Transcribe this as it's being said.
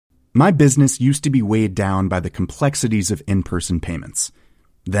My business used to be weighed down by the complexities of in-person payments.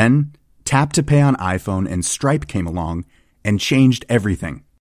 Then, Tap to Pay on iPhone and Stripe came along and changed everything.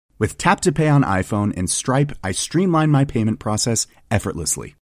 With Tap to Pay on iPhone and Stripe, I streamlined my payment process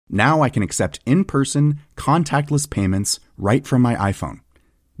effortlessly. Now I can accept in-person, contactless payments right from my iPhone.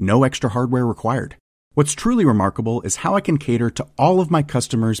 No extra hardware required. What's truly remarkable is how I can cater to all of my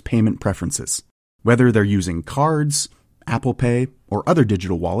customers' payment preferences. Whether they're using cards, Apple Pay, or other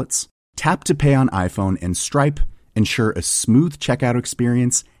digital wallets, Tap to Pay on iPhone and Stripe ensure a smooth checkout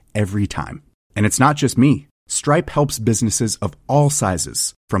experience every time. And it's not just me. Stripe helps businesses of all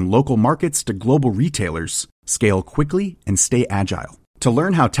sizes, from local markets to global retailers, scale quickly and stay agile. To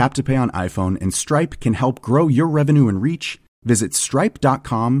learn how Tap to Pay on iPhone and Stripe can help grow your revenue and reach, visit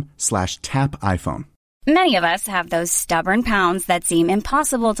stripe.com/tapiphone. Many of us have those stubborn pounds that seem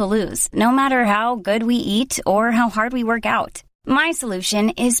impossible to lose, no matter how good we eat or how hard we work out. My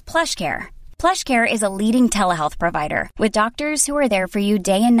solution is PlushCare. PlushCare is a leading telehealth provider with doctors who are there for you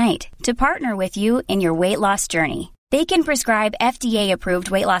day and night to partner with you in your weight loss journey. They can prescribe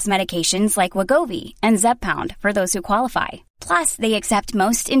FDA-approved weight loss medications like Wegovy and Zepbound for those who qualify. Plus, they accept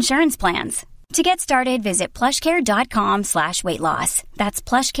most insurance plans. To get started, visit plushcare.com/weightloss. That's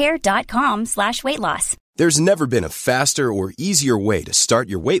plushcare.com/weightloss. There's never been a faster or easier way to start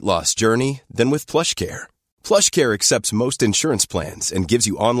your weight loss journey than with PlushCare. PlushCare accepts most insurance plans and gives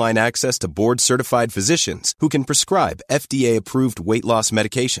you online access to board-certified physicians who can prescribe FDA-approved weight loss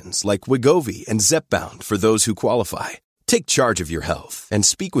medications like Wegovy and Zepbound for those who qualify. Take charge of your health and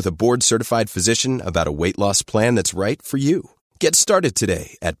speak with a board-certified physician about a weight loss plan that's right for you. Get started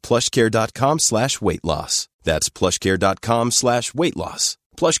today at plushcare.com/weightloss. That's plushcare.com/weightloss.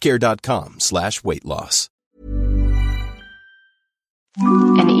 plushcare.com/weightloss.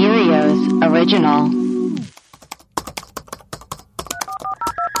 An Erios original.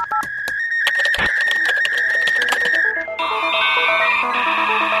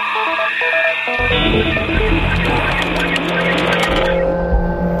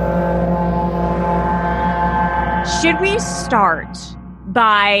 Should we start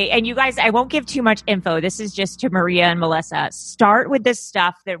by, and you guys, I won't give too much info. This is just to Maria and Melissa. Start with the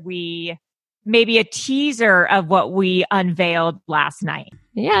stuff that maybe a teaser of what we unveiled last night.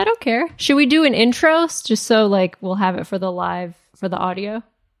 Yeah, I don't care. Should we do an intro just so we'll have it for the audio?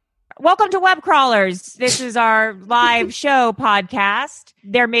 Welcome to Web Crawlers. This is our live show podcast.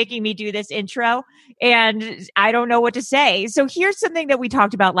 They're making me do this intro and I don't know what to say. So here's something that we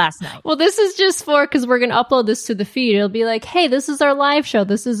talked about last night. Well, this is just because we're going to upload this to the feed. It'll be like, hey, this is our live show.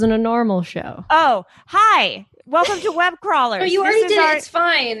 This isn't a normal show. Oh, hi. Welcome to Web Crawlers. Oh, you already did it. It's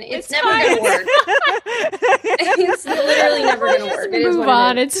fine. It's never going to work. It's literally never going to work. Move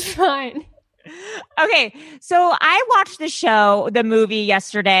on. It's fine. Okay, so I watched the movie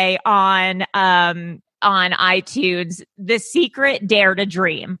yesterday on iTunes, The Secret Dare to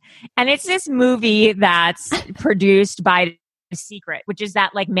Dream. And it's this movie that's produced by The Secret, which is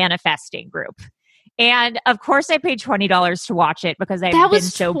that manifesting group. And of course I paid $20 to watch it because I've been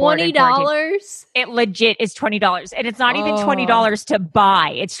so bored. $20? It legit is $20. And it's not even $20 to buy.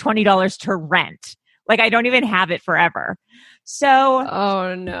 It's $20 to rent. I don't even have it forever. So,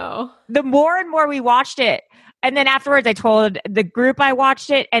 oh no. The more and more we watched it, and then afterwards I told the group I watched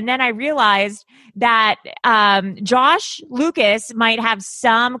it, and then I realized that Josh Lucas might have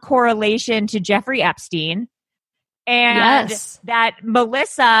some correlation to Jeffrey Epstein, and that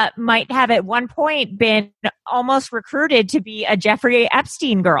Melissa might have at one point been almost recruited to be a Jeffrey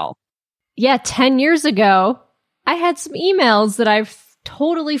Epstein girl. Yeah, 10 years ago, I had some emails that I've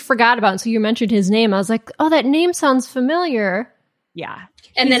totally forgot about. And so you mentioned his name. I was like, oh, that name sounds familiar. Yeah.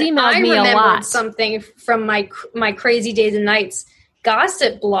 And then I remembered something from my Crazy Days and Nights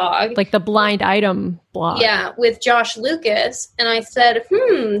gossip blog. The blind item blog. Yeah, with Josh Lucas. And I said,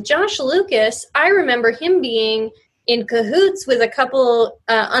 Josh Lucas, I remember him being in cahoots with a couple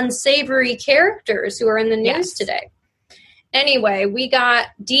unsavory characters who are in the news today. Anyway, we got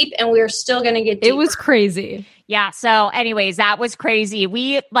deep and we're still going to get deeper. It was crazy. Yeah. So anyways, that was crazy.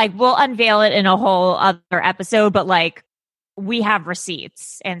 We we'll unveil it in a whole other episode, but we have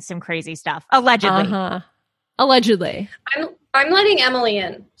receipts and some crazy stuff. Allegedly. Allegedly. I'm letting Emily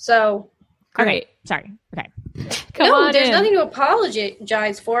in. So. Great. Sorry. Okay. Come on there's in. nothing to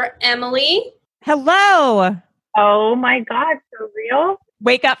apologize for. Emily. Hello. Oh my God. So real?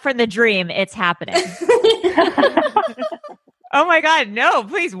 Wake up from the dream. It's happening. Oh my God. No,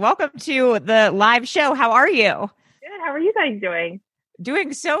 please. Welcome to the live show. How are you? Good. How are you guys doing?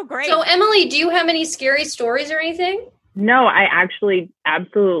 Doing so great. So Emily, do you have any scary stories or anything? No, I actually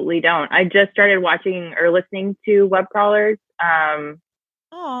absolutely don't. I just started watching or listening to Web Crawlers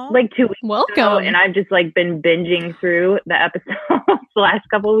like 2 weeks ago, Welcome. and I've just like been binging through the episodes the last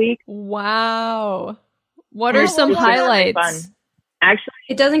couple of weeks. Wow. What are It's some just been really highlights? fun. Actually,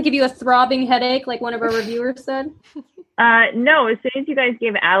 It doesn't give you a throbbing headache like one of our reviewers said? no, as soon as you guys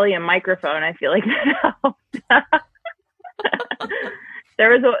gave Allie a microphone, I feel like that helped. There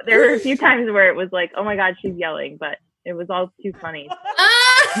were a few times where it was like, oh my God, she's yelling, but it was all too funny.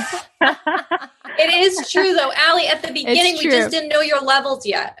 It is true though, Allie. At the beginning, we just didn't know your levels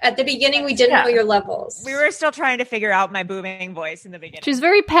yet. At the beginning, we didn't know your levels. We were still trying to figure out my booming voice in the beginning. She's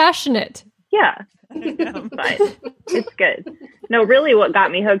very passionate. Yeah, but it's good. No, really what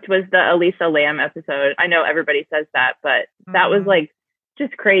got me hooked was the Elisa Lam episode. I know everybody says that, but that was like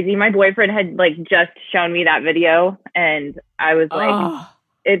just crazy. My boyfriend had like just shown me that video, and I was like,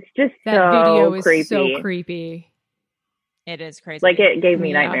 it's just That so video is creepy. so creepy. It is crazy. Like it gave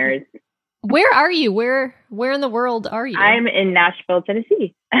me nightmares. Where are you? Where in the world are you? I'm in Nashville,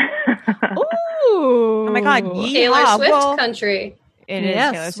 Tennessee. Ooh. Oh my God. Taylor yeehaw. Swift Well, country. It is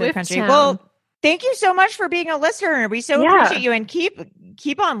Yes, Taylor Swift Swift country. town. Well, thank you so much for being a listener. We so appreciate you, and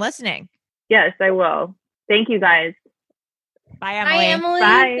keep on listening. Yes, I will. Thank you guys. Bye, Emily. Hi, Emily.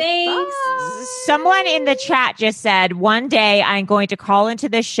 Bye. Thanks. Someone in the chat just said, one day I'm going to call into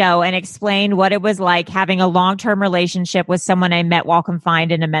this show and explain what it was like having a long-term relationship with someone I met while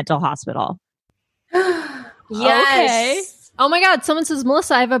confined in a mental hospital. Yes. Okay. Oh my God. Someone says,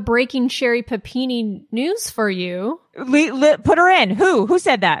 Melissa, I have a breaking Sherry Papini news for you. Put her in. Who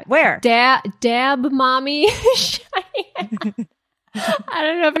said that? Where? Dab Mommy. I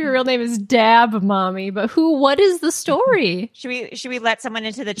don't know if your real name is Dab Mommy, but what is the story? Should we let someone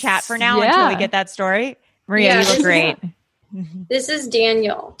into the chat for now Yeah. until we get that story? Maria, Yeah, you look great. This is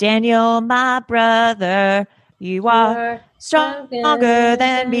Daniel. Daniel, my brother, you are stronger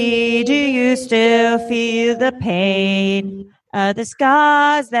than me. Do you still feel the pain? The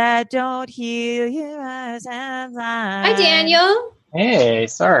scars that don't heal you as Hi, Daniel. Hey,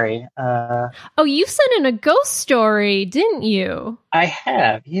 sorry. Oh, you sent in a ghost story, didn't you? I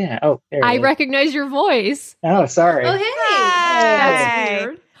have, yeah. Oh, there I it is. recognize your voice. Oh, sorry. Oh, hey. Hey.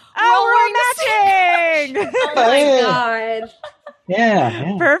 Weird. Oh, we're matching. Oh, my Hey. God.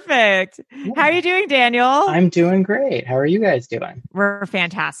 Yeah. Perfect. How are you doing, Daniel? I'm doing great. How are you guys doing? We're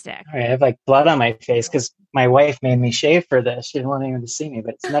fantastic. All right, I have like blood on my face because my wife made me shave for this. She didn't want anyone to see me,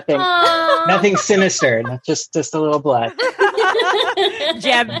 but it's nothing sinister. Just a little blood.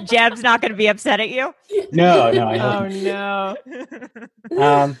 Jeb's not going to be upset at you. No, I hope no.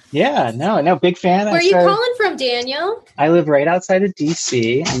 not. No, big fan. Where are you calling from, Daniel? I live right outside of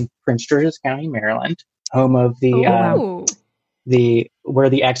DC in Prince George's County, Maryland, home of the where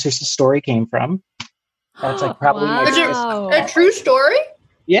the Exorcist story came from. That's like probably my biggest. A true story?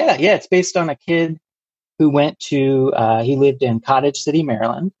 Yeah, it's based on a kid who went to he lived in Cottage City,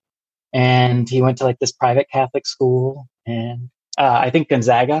 Maryland, and he went to like this private Catholic school, and I think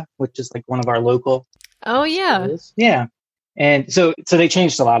Gonzaga, which is like one of our local. Oh yeah, schools. Yeah, and so they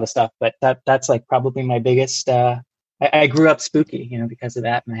changed a lot of stuff, but that's like probably my biggest. I grew up spooky, because of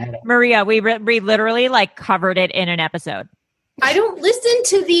that, and I had Maria, we literally like covered it in an episode. I don't listen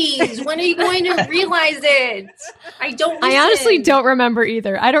to these. When are you going to realize it? I don't listen. I honestly don't remember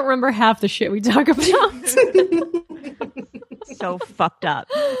either. I don't remember half the shit we talk about. So fucked up.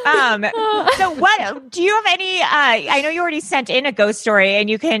 So what do you have any I know you already sent in a ghost story, and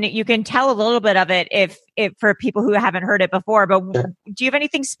you can tell a little bit of it if for people who haven't heard it before, but Sure. Do you have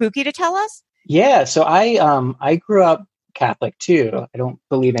anything spooky to tell us? Yeah, so I grew up Catholic too. I don't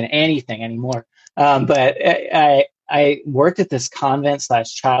believe in anything anymore. But I worked at this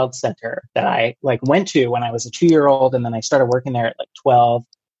convent/child center that I like went to when I was a 2-year-old, and then I started working there at like 12,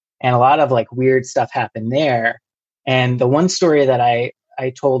 and a lot of like weird stuff happened there. And the one story that I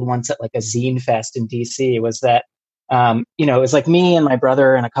told once at like a zine fest in DC was that it was like me and my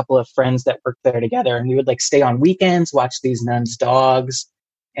brother and a couple of friends that worked there together, and we would like stay on weekends, watch these nuns' dogs.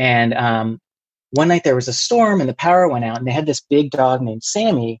 And one night there was a storm and the power went out, and they had this big dog named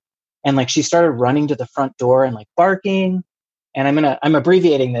Sammy, and like she started running to the front door and like barking. And I'm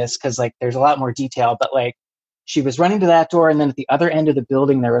abbreviating this because like there's a lot more detail, but like she was running to that door, and then at the other end of the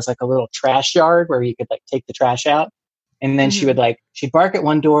building there was like a little trash yard where you could like take the trash out. And then she'd bark at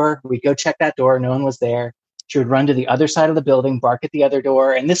one door, we'd go check that door, no one was there. She would run to the other side of the building, bark at the other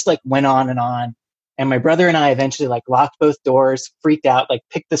door, and this like went on and on. And my brother and I eventually like locked both doors, freaked out, like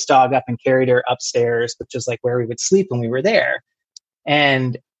picked this dog up and carried her upstairs, which is like where we would sleep when we were there.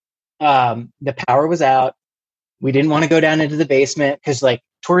 And the power was out. We didn't want to go down into the basement because like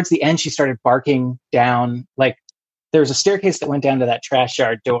towards the end, she started barking down. Like there was a staircase that went down to that trash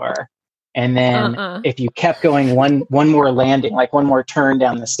yard door. And then if you kept going one more landing, like one more turn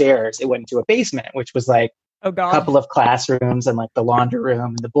down the stairs, it went into a basement, which was like a couple of classrooms and like the laundry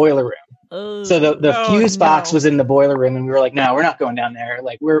room and the boiler room. So the fuse box was in the boiler room, and we were like, no, we're not going down there.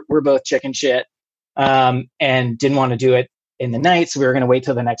 Like we're both chicken shit, and didn't want to do it in the night. So we were going to wait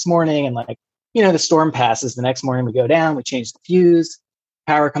till the next morning. And like, you know, the storm passes. The next morning we go down, we change the fuse,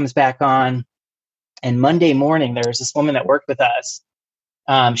 power comes back on. And Monday morning, there was this woman that worked with us.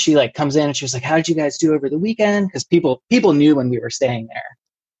 She like comes in and she was like, how did you guys do over the weekend? Because people knew when we were staying there.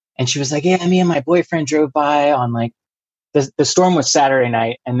 And she was like, yeah, me and my boyfriend drove by on like, the storm was Saturday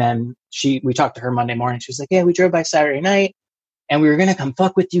night. And then we talked to her Monday morning. She was like, yeah, we drove by Saturday night and we were going to come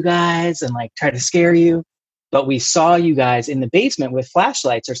fuck with you guys and like try to scare you. But we saw you guys in the basement with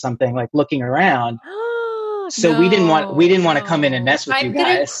flashlights or something, like looking around. So we didn't want to come in and mess with you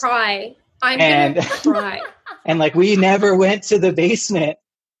guys. I'm gonna cry. And like, we never went to the basement.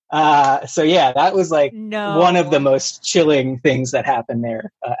 So yeah, that was like one of the most chilling things that happened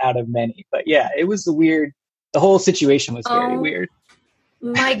there out of many. But yeah, it was the whole situation was very weird.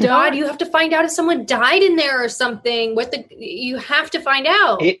 My God, you have to find out if someone died in there or something. You have to find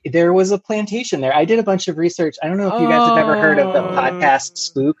out. There was a plantation there. I did a bunch of research. I don't know if you guys have ever heard of the podcast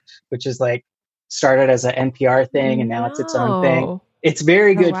Spooked, which is like started as an NPR thing and now it's its own thing. It's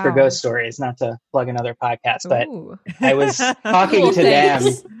very good for ghost stories, not to plug another podcast, but I was talking to them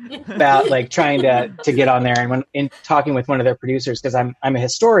about like trying to get on there, and talking with one of their producers, because I'm a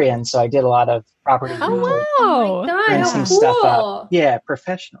historian, so I did a lot of property research. Oh my God, and some stuff up. Yeah,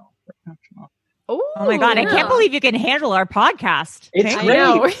 professional. Oh my God, I can't believe you can handle our podcast. It's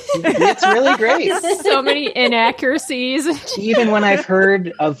great. It's really great. So many inaccuracies. Even when I've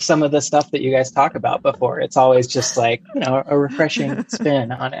heard of some of the stuff that you guys talk about before, it's always just like, you know, a refreshing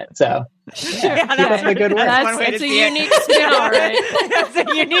spin on it. So yeah, keep up the good work. That's a unique spin, all right. That's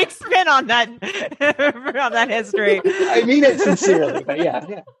a unique spin on that history. I mean it sincerely, but yeah.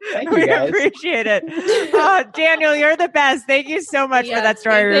 Thank you guys. We appreciate it. Daniel, you're the best. Thank you so much for that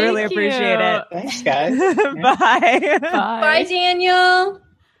story. We really appreciate it. Thanks, guys. Bye. Bye, Daniel.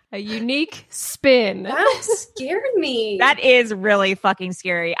 A unique spin. That scared me. That is really fucking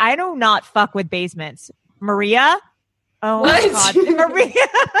scary. I do not fuck with basements. Maria? Oh my God. Maria.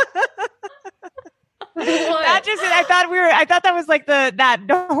 I thought that was like that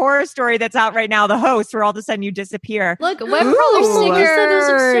horror story that's out right now, The Host, where all of a sudden you disappear. Look, web crawler stickers.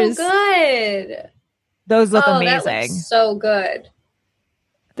 Those look so good. Those look amazing. That looks so good.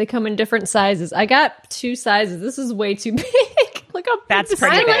 They come in different sizes. I got 2 sizes. This is way too big. Look how that's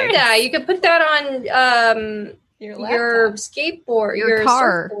pretty big. I like that. You could put that on your skateboard, your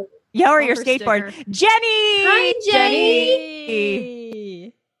car. Surfboard. Yeah, or your skateboard. Sticker. Jenny! Hi,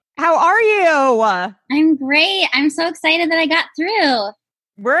 Jenny! How are you? I'm great. I'm so excited that I got through.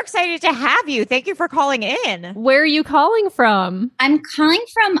 We're excited to have you. Thank you for calling in. Where are you calling from? I'm calling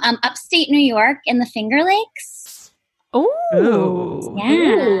from upstate New York in the Finger Lakes. Ooh.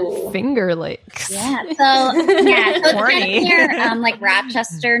 Yeah. Finger Lakes. Yeah. So it's kind of near like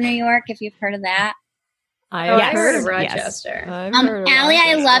Rochester, New York, if you've heard of that. I've heard of Rochester. Allie,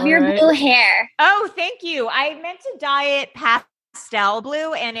 I love your blue hair. Oh, thank you. I meant to dye it pastel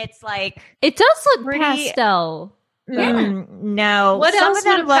blue, and it's like... It does look pretty pastel. No. What else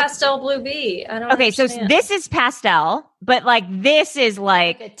would a pastel blue be? I don't understand. So this is pastel, but like this is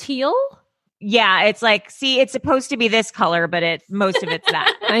like... A teal? Yeah, it's like, see, it's supposed to be this color, but most of it's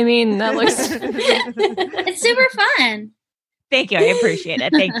that. I mean, that looks... It's super fun. Thank you. I appreciate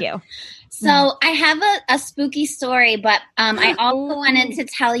it. Thank you. So I have a spooky story, but I also wanted to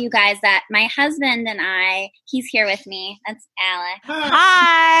tell you guys that my husband and he's here with me. That's Alec.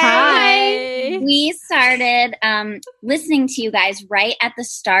 Hi. We started listening to you guys right at the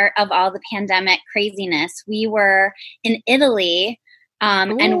start of all the pandemic craziness. We were in Italy.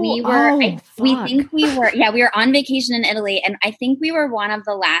 And we were, we were on vacation in Italy, and I think we were one of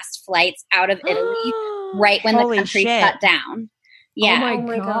the last flights out of Italy right when the country shut down. Yeah. Oh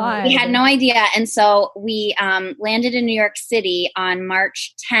my God. We had no idea. And so we landed in New York City on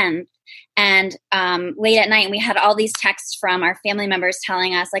March 10th. And late at night, we had all these texts from our family members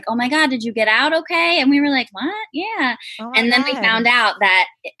telling us, like, oh my God, did you get out okay? And we were like, what? Yeah. And then we found out that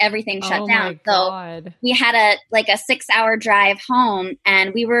everything shut down. So we had a 6-hour drive home,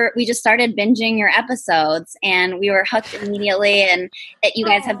 and we just started binging your episodes, and we were hooked immediately. And you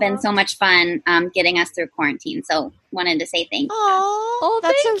guys have been so much fun getting us through quarantine. So wanted to say thank you. Oh,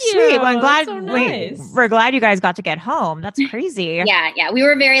 that's so sweet. Well, I'm glad we're glad you guys got to get home. That's crazy. Yeah. We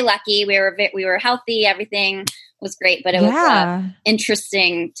were very lucky. We were healthy. Everything was great, but it was an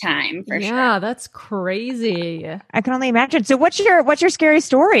interesting time for sure. Yeah, that's crazy. I can only imagine. So what's your scary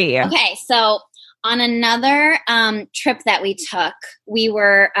story? Okay, so on another trip that we took, we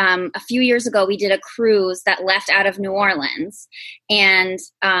were a few years ago, we did a cruise that left out of New Orleans. And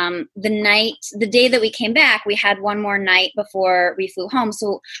the day that we came back, we had one more night before we flew home.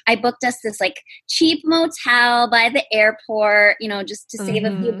 So I booked us this like cheap motel by the airport, just to save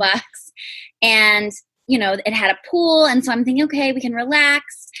a few bucks. And, it had a pool. And so I'm thinking, okay, we can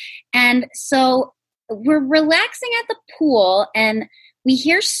relax. And so we're relaxing at the pool and we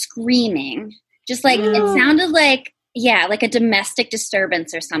hear screaming. Just like, it sounded like, like a domestic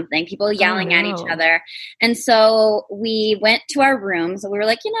disturbance or something, people yelling at each other. And so we went to our rooms and we were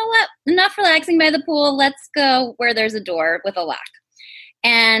like, you know what, enough relaxing by the pool. Let's go where there's a door with a lock.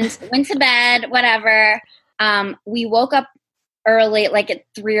 And went to bed, whatever. We woke up early, like at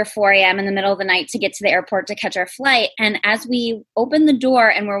 3 or 4 a.m. in the middle of the night to get to the airport to catch our flight. And as we opened the door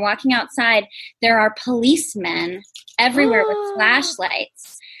and we're walking outside, there are policemen everywhere with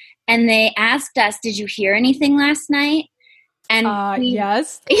flashlights. And they asked us, did you hear anything last night? And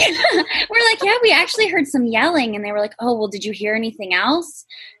yes. We're like, yeah, we actually heard some yelling. And they were like, oh, well, did you hear anything else?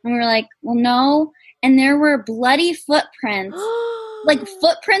 And we were like, well, no. And there were bloody footprints, like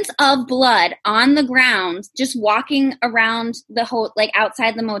footprints of blood on the ground, just walking around the whole, like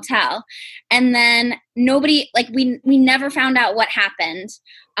outside the motel. And then nobody, like we never found out what happened.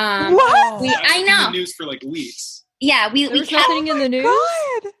 What? I know. In the news for like weeks. Yeah, we There's kept nothing in the news.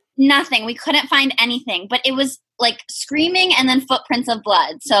 God. Nothing. We couldn't find anything, but it was like screaming and then footprints of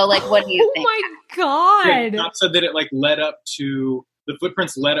blood. So, like, what do you think? Oh my God! Not said that it like led up to the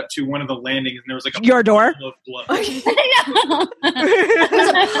footprints led up to one of the landings, and there was like a your door of blood. There was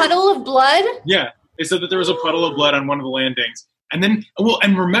a puddle of blood. Yeah, they said that there was a puddle of blood on one of the landings, and then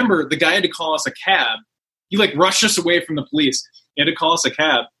and remember, the guy had to call us a cab. He like rushed us away from the police. He had to call us a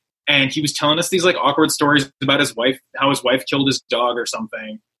cab. And he was telling us these like awkward stories about his wife, how his wife killed his dog or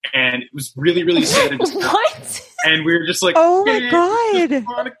something. And it was really, really sad. What? And we were just like, oh my God. I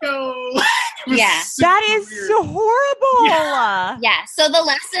want to go. Yeah. That is weird. So horrible. Yeah. So the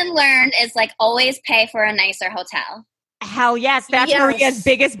lesson learned is like always pay for a nicer hotel. Hell yes. That's Maria's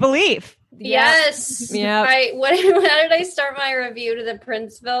biggest belief. Yes. Yeah. How did I start my review to the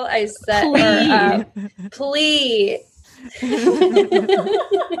Princeville? I said, please.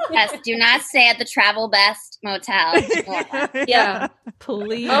 Yes, do not stay at the Travel Best Motel. Yeah.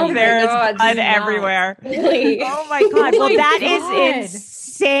 Please. Oh, there is God, blood everywhere. Please. Oh my God. Well, that is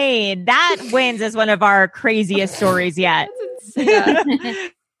insane. That wins as one of our craziest stories yet. Yeah.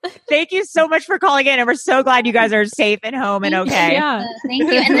 Thank you so much for calling in, and we're so glad you guys are safe and home and okay. Yeah. Thank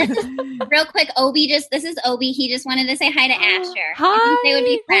you. And then, real quick, this is Obi. He just wanted to say hi to Asher. Hi. They would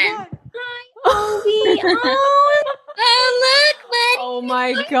be friends. Hi, Obi. Oh, look, buddy. Oh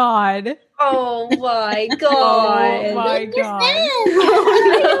my God. Oh my God. Oh my God.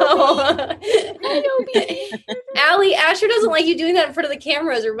 Allie, Asher doesn't like you doing that in front of the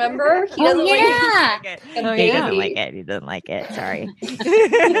cameras, remember? He doesn't like it. Oh, He yeah. doesn't like it. He doesn't like it. Sorry.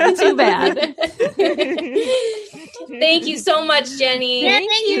 Too bad. Thank you so much, Jenny. Yeah,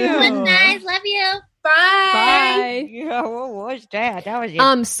 thank you so much, guys. Love you. Bye. Bye. Yeah, what was that? That was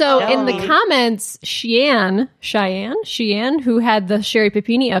it. So in the comments, Cheyenne, who had the Sherry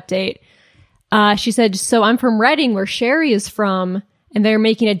Papini update, she said, so I'm from Reading, where Sherry is from, and they're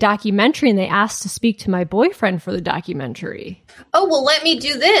making a documentary, and they asked to speak to my boyfriend for the documentary. Oh, well, let me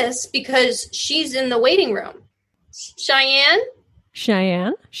do this because she's in the waiting room. Cheyenne?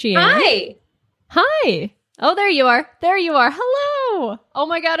 Hi. Hi. Oh, there you are. There you are. Hello. Oh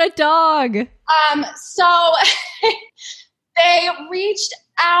my God, a dog. So they reached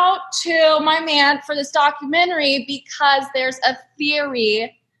out to my man for this documentary because there's a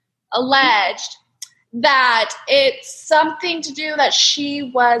theory alleged that it's something to do that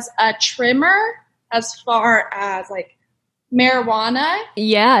she was a trimmer as far as like marijuana.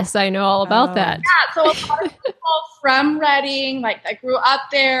 Yes, I know all about that. Yeah, so a lot of people from Reading, like I grew up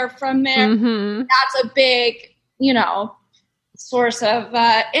there, from there, that's a big, source of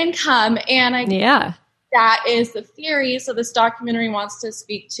income. And that is the theory. So this documentary wants to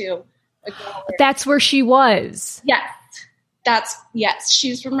speak to a girl. That's where she was. Yes,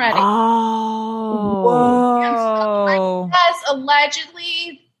 she's from Reading. Oh. Whoa. Because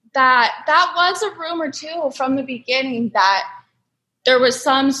allegedly that was a rumor too from the beginning that there was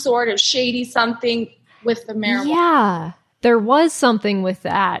some sort of shady something with the marijuana. Yeah, there was something with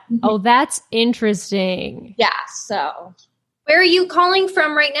that. Oh, that's interesting. Yeah, so. Where are you calling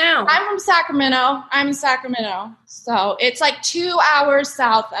from right now? I'm from Sacramento. I'm in Sacramento. So it's like 2 hours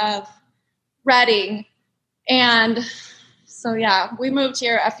south of Reading. And so, yeah, we moved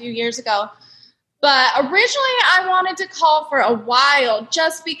here a few years ago. But originally, I wanted to call for a while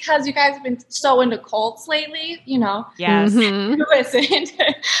just because you guys have been so into cults lately, you know. Yes. Who isn't?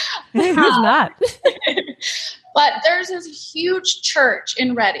 Who's not? But there's this huge church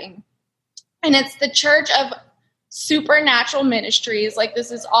in Reading, and it's the Church of Supernatural Ministries. Like,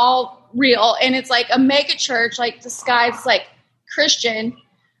 this is all real, and it's like a mega church, like disguised like Christian,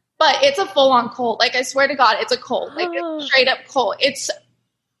 but it's a full-on cult. Like, I swear to God, it's a cult. Like, it's straight up cult.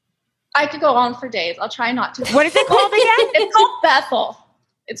 I could go on for days. I'll try not to. What is it called again? It's called Bethel.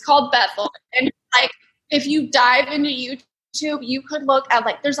 It's called Bethel. And like, if you dive into YouTube, you could look at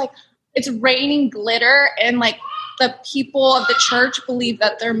like, there's like, it's raining glitter, and like the people of the church believe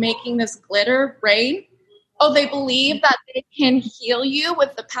that they're making this glitter rain. Oh, they believe that they can heal you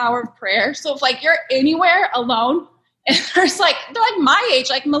with the power of prayer. So if like you're anywhere alone and there's like, they're like my age,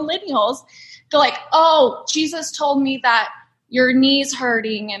 like millennials, they're like, oh, Jesus told me that your knee's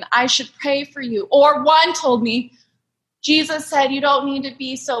hurting and I should pray for you. Or one told me, Jesus said you don't need to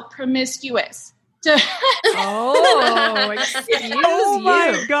be so promiscuous. Oh, excuse you.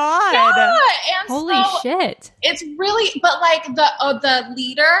 My God. Yeah, and holy shit. It's really, but like the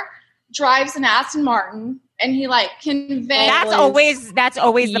leader drives an Aston Martin and he like convinces. That's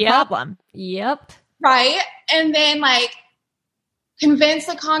always the problem. Yep. Right. And then like convince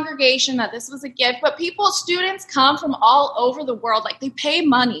the congregation that this was a gift. But students come from all over the world. Like, they pay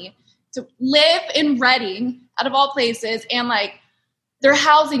money to live in Reading, out of all places, and like their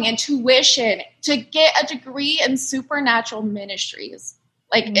housing and tuition to get a degree in supernatural ministries.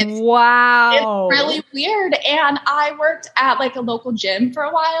 Like, it's really weird. And I worked at like a local gym for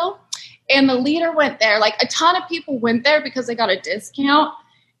a while, and the leader went there. Like, a ton of people went there because they got a discount.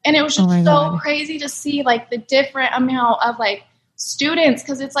 And it was just crazy to see like the different amount of like students,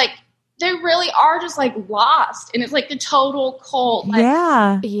 because it's like they really are just like lost, and it's like the total cult, like,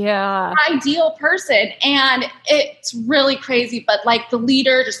 ideal person, and it's really crazy. But like the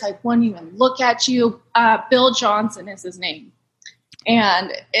leader just like won't even look at you. Bill Johnson is his name,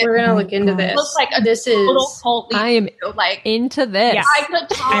 and we're gonna look into this. Looks like this total is cult. I am like into this. Yeah. I could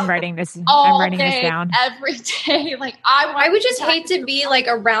talk. I'm writing this down every day. Like, I would just hate to be like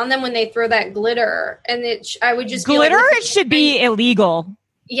around them when they throw that glitter, and I would just glitter. Be like, it should be illegal.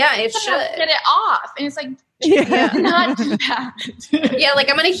 Yeah, it should get it off, and it's like, not do that. Yeah, like,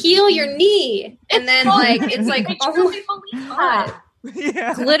 I'm gonna heal your knee, and then like it's like, I truly believe that.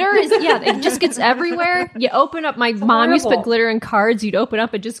 Yeah. Glitter is it just gets everywhere. You open up, my mom used to put glitter in cards. You'd open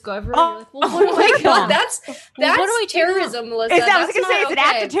up and just go everywhere. Oh, like, well, what do God, that's terrorism, Melissa. I was gonna say it's an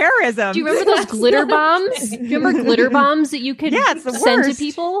act of terrorism. Do you remember those glitter bombs? Do you remember glitter bombs that you could send to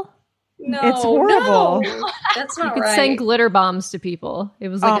people? No, it's horrible. No. That's not right. You could send glitter bombs to people. It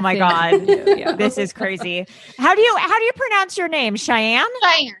was like, oh my God, this is crazy. How do you pronounce your name? Cheyenne?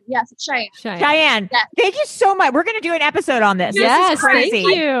 Cheyenne. Yes, it's Cheyenne. Cheyenne. Yes. Thank you so much. We're going to do an episode on this. Yes, this is crazy.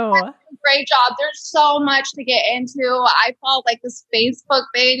 Thank you. Great job. There's so much to get into. I follow like this Facebook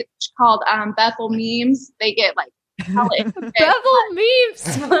page called Bethel Memes. They get like Bethel memes.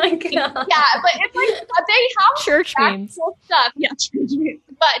 Oh my God. Yeah, but it's like they have church memes stuff. Yeah, church memes.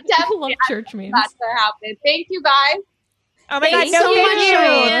 But definitely love church memes. That's what happened. Thank you guys. Oh my God, so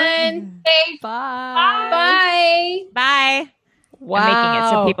much. Bye. Bye. Wow. I'm making it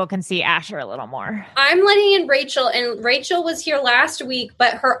so people can see Asher a little more. I'm letting in Rachel, and Rachel was here last week,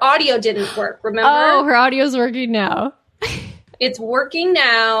 but her audio didn't work. Remember? Oh, her audio's working now. It's working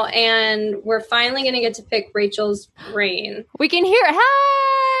now, and we're finally going to get to pick Rachel's brain. We can hear it.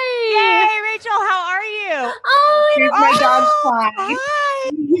 Hi! Yay, Rachel, how are you? Oh, here's my dog's cry. Hi.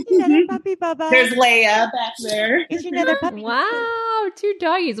 Another puppy, Bubba. There's Leia back there. Is another puppy? Wow, 2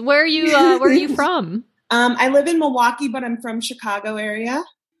 doggies. Where are you from? I live in Milwaukee, but I'm from Chicago area.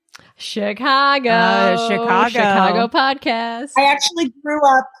 Chicago podcast. I actually grew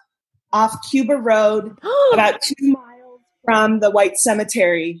up off Cuba Road, about 2 miles from the White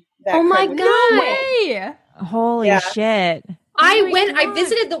Cemetery. Oh my God! No way! Holy shit! I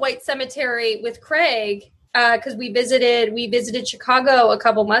visited the White Cemetery with Craig because we visited Chicago a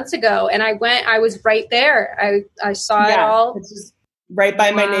couple months ago, and I was right there. I saw it all. It's just right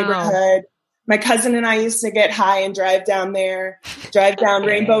by my neighborhood. My cousin and I used to get high and drive down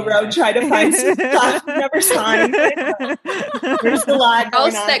Rainbow Road, try to find some stuff we never saw anything. There's a lot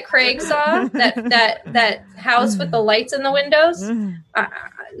going on. That Craig saw, that house with the lights in the windows.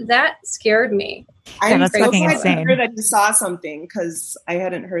 That scared me. I'm that's so fucking glad insane. to hear that you saw something because I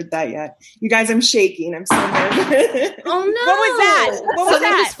hadn't heard that yet. You guys, I'm shaking. I'm so nervous. Oh no! What was that? What was Something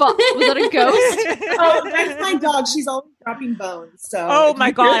that? just fall- was that a ghost? Oh, that's my dog. She's always dropping bones. So, Oh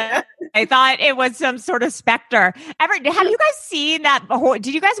my God. I thought it was some sort of specter. Have you guys seen that?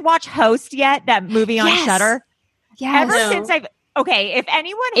 Did you guys watch Host yet? That movie on Yes. Shudder? Yes. Ever since if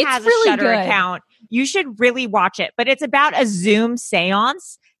anyone It's has really a Shudder good. account, you should really watch it. But it's about a Zoom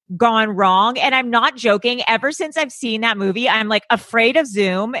seance gone wrong. And I'm not joking. Ever since I've seen that movie, I'm like afraid of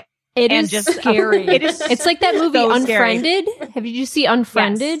Zoom. It And is just- scary. it is It's like that movie so scary. Unfriended. Did you see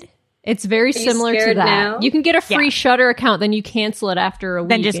Unfriended? It's very you similar to scared that. now? You can get a free Yeah. Shudder account, then you cancel it after a week.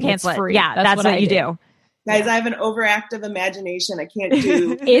 Then just and cancel it's it. free. Yeah, that's what I you did. do. Guys, I have an overactive imagination. I can't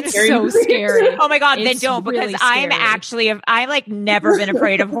do. It's scary so movies. scary. Oh my God, then It's don't, because really I'm scary. actually, I like never been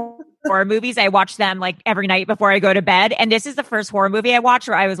afraid of horror movies. I watch them like every night before I go to bed. And this is the first horror movie I watched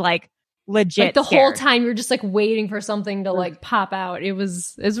where I was like legit Like the scared. whole time you're just like waiting for something to like pop out.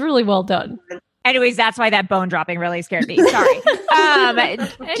 It's really well done. Anyways, that's why that bone dropping really scared me. Sorry.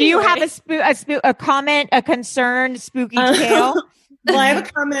 Do you have a comment, a concern, spooky tale? Well, I have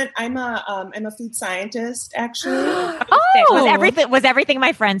a comment. I'm a food scientist, actually. Was everything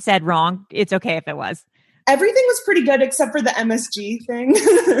my friend said wrong? It's okay if it was. Everything was pretty good except for the MSG thing.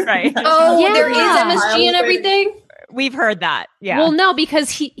 Right. Oh, Yeah. there is MSG and everything? We've heard that. Yeah. Well, no,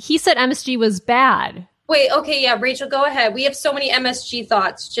 because he said MSG was bad. Wait, okay, yeah, Rachel, go ahead. We have so many MSG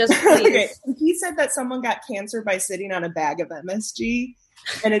thoughts. Just please. Okay. He said that someone got cancer by sitting on a bag of MSG.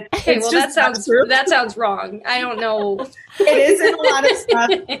 And Okay, it's well, just that sounds wrong. I don't know. It is in a lot of stuff,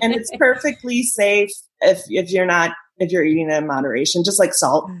 and it's perfectly safe if you're eating it in moderation, just like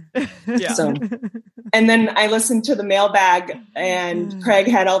salt. Yeah. So, and then I listened to the mailbag, and Craig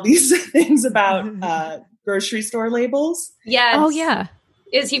had all these things about grocery store labels. Yes. Oh yeah.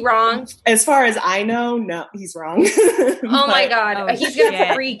 Is he wrong? As far as I know, no, he's wrong. Oh my God. He's going to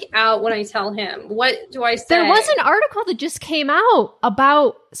shit. freak out when I tell him. What do I say? There was an article that just came out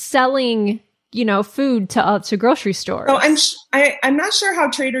about selling, food to grocery stores. Oh, I'm not sure how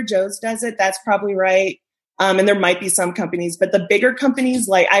Trader Joe's does it. That's probably right. And there might be some companies, but the bigger companies,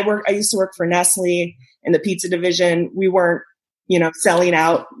 like I used to work for Nestle in the pizza division. We weren't, selling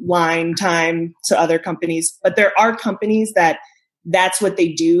out line time to other companies, but there are companies that's what they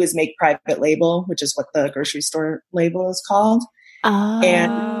do is make private label, which is what the grocery store label is called. Oh.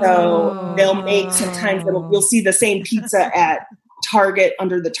 And so they'll make, sometimes you'll see the same pizza at Target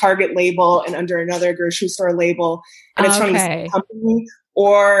under the Target label and under another grocery store label. And it's from the same company.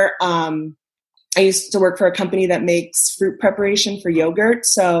 Or I used to work for a company that makes fruit preparation for yogurt.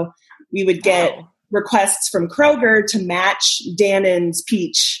 So we would get requests from Kroger to match Dannon's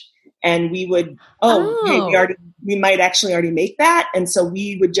peach. And we would, hey, we might actually already make that. And so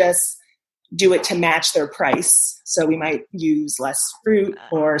we would just do it to match their price. So we might use less fruit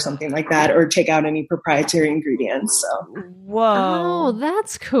or something like that, or take out any proprietary ingredients. So, whoa. Oh,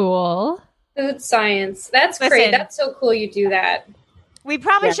 that's cool. Food science. That's Listen. great. That's so cool you do that. We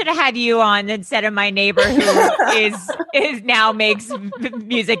probably should have had you on instead of my neighbor who is now makes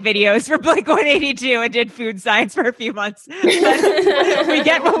music videos for Blink-182 and did food science for a few months. But we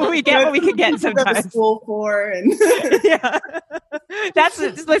get what we can get sometimes. School for and yeah,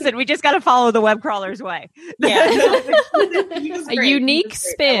 listen. We just got to follow the web crawler's way. Yeah, A unique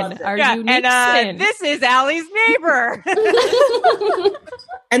spin. Our unique spin. This is Allie's neighbor.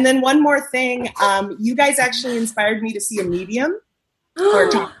 And then one more thing, you guys actually inspired me to see a medium. Or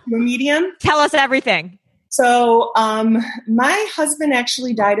talk to a medium. Tell us everything. So, my husband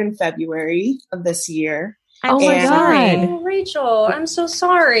actually died in February of this year. Oh my God. Oh, Rachel, I'm so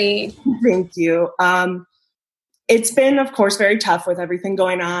sorry. Thank you. It's been, of course, very tough with everything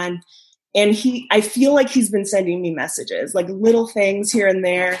going on. And I feel like he's been sending me messages, like little things here and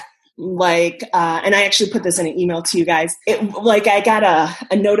there. Like, and I actually put this in an email to you guys. I got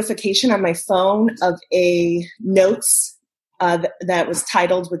a notification on my phone of a notes that was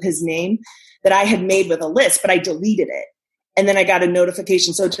titled with his name that I had made with a list, but I deleted it. And then I got a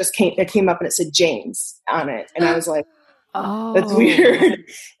notification. So it came up and it said James on it. And I was like, oh, that's weird.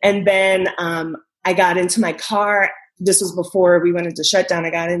 And then I got into my car. This was before we went into shutdown. I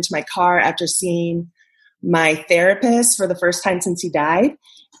got into my car after seeing my therapist for the first time since he died.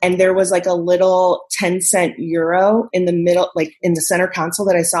 And there was like a little 10-cent euro in the middle, like in the center console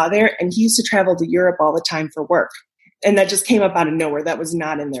that I saw there. And he used to travel to Europe all the time for work. And that just came up out of nowhere. That was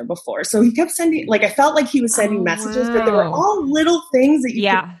not in there before. So he kept sending, I felt like he was sending messages, but they were all little things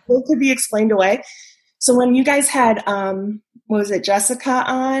that could be explained away. So when you guys had, what was it, Jessica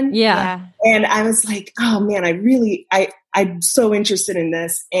on? Yeah. And I was like, oh man, I I'm so interested in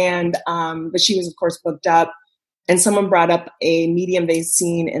this. And, but she was of course booked up, and someone brought up a medium they've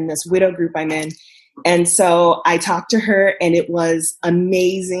seen in this widow group I'm in. And so I talked to her, and it was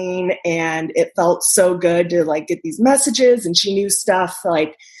amazing. And it felt so good to like get these messages, and she knew stuff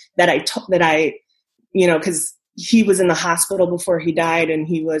like that I, you know, cause he was in the hospital before he died, and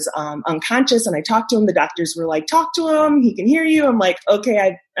he was unconscious. And I talked to him. The doctors were like, talk to him. He can hear you. I'm like,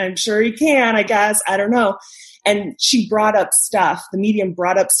 okay, I'm sure he can, I guess. I don't know. And she brought up stuff. The medium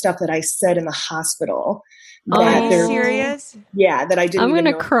brought up stuff that I said in the hospital. Are you serious? Yeah, that I didn't. I'm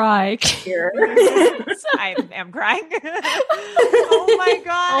gonna cry. I am crying. Oh my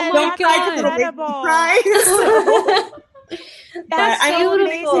god! Don't cry because it'll make me cry. That's so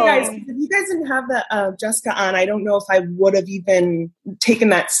amazing. Guys, if you guys didn't have the Jessica on, I don't know if I would have even taken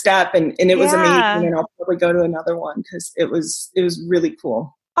that step. And it was amazing. And I'll probably go to another one because it was really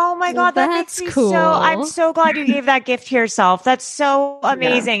cool. Oh my God, that makes me cool. I'm so glad you gave that gift to yourself. That's so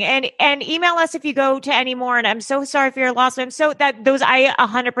amazing. Yeah. And email us if you go to any more. And I'm so sorry for your loss. I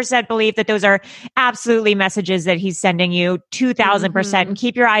 100% believe that those are absolutely messages that he's sending you 2000%, and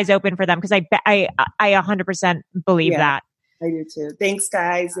keep your eyes open for them. Cause I 100% believe that. I do too. Thanks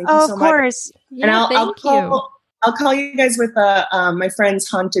guys. Thank you so much. Of course. Yeah, and I'll call you guys with my friend's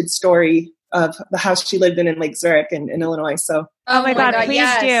haunted story of the house she lived in Lake Zurich in Illinois. So, oh my God, please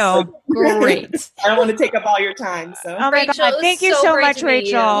do. Great. I don't want to take up all your time. So, oh my God, thank you so much,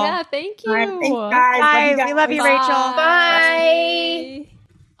 Rachel. Yeah, thank you. All right, thanks, guys. Bye. We love you, Rachel. Bye.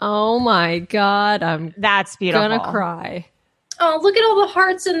 Oh my God, that's beautiful. Gonna cry. Oh, look at all the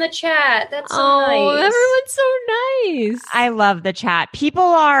hearts in the chat. That's so nice. Everyone's so nice. I love the chat. People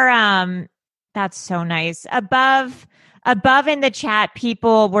are that's so nice. Above in the chat,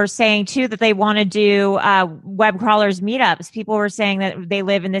 people were saying too that they want to do web crawlers meetups. People were saying that they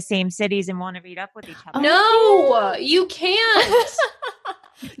live in the same cities and want to meet up with each other. No, you can't.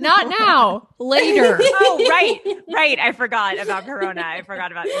 Not now. Later. Oh, right. I forgot about Corona. I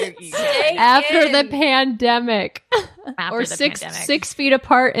forgot about after the pandemic. Or 6 feet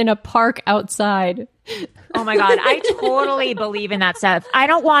apart in a park outside. Oh my God, I totally believe in that stuff. I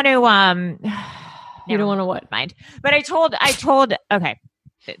don't want to. You don't want to what? Mind. But I told. Okay,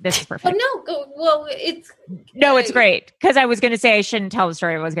 this is perfect. It's great because I was going to say I shouldn't tell the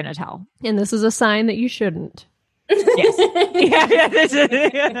story I was going to tell, and this is a sign that you shouldn't. Yes.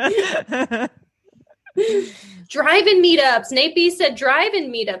 Drive-in meetups. Nate B said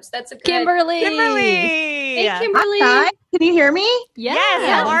drive-in meetups. That's a good... Kimberly. Hey, Kimberly. Hi. Can you hear me? Yes.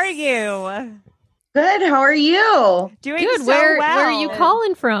 How are you? Good. How are you? Doing good. So Where well. are you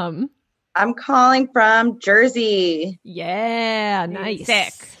calling from? I'm calling from Jersey. Yeah, nice.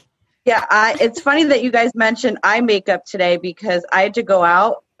 Sick. Yeah, it's funny that you guys mentioned eye makeup today because I had to go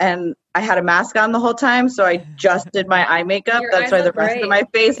out and I had a mask on the whole time, so I just did my eye makeup. That's why the rest of my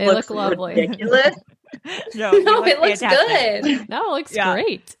face looks ridiculous. No, it looks good. No, it looks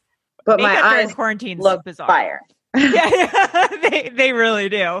great. But makeup my eyes quarantine look bizarre. Fire. They really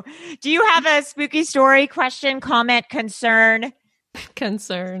do. Do you have a spooky story, question, comment, concern?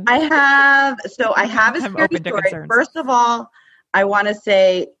 I have a scary story. Concerns. First of all, I want to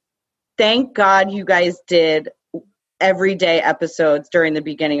say thank God you guys did everyday episodes during the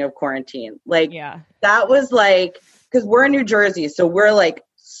beginning of quarantine. That was because we're in New Jersey, so we're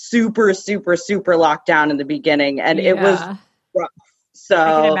super, super, super locked down in the beginning, and it was rough. So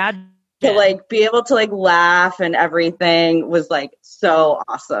I can imagine. To be able to laugh and everything was so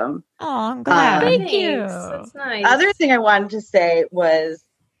awesome. Oh, I'm glad. Thank you. That's nice. Other thing I wanted to say was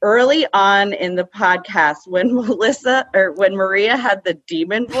early on in the podcast when Maria had the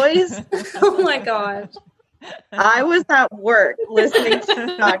demon voice. Oh my God. I was at work listening to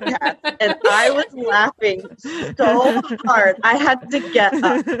the podcast and I was laughing so hard. I had to get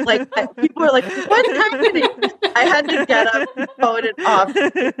up. People were like, what's happening? I had to get up and phone it off.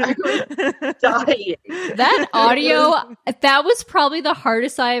 I was dying. That audio, that was probably the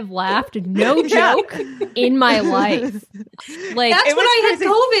hardest I have laughed, no joke, in my life. That's when I had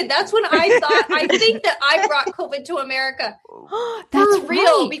COVID. That's when I think that I brought COVID to America. That's for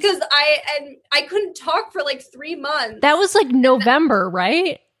real. right. Because I couldn't talk for 3 months. That was November,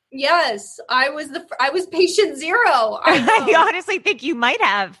 right? Yes, I was patient zero. I honestly think you might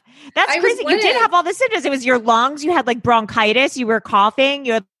have. That's crazy. You did have all the symptoms. It was your lungs. You had bronchitis. You were coughing.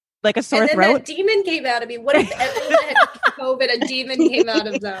 You had a sore throat. And then that demon came out of me. What if everyone had COVID? A demon came out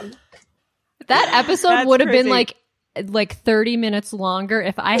of them. That episode would have been 30 minutes longer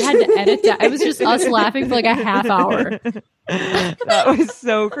if I had to edit that. It was just us laughing for a half hour. That was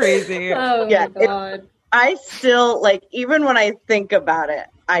so crazy. Oh my God. I still even when I think about it,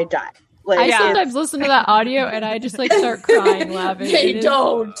 I die. Like, I sometimes listen to that audio and I just like start crying laughing. They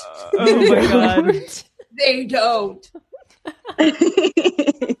don't. Oh my God. They don't.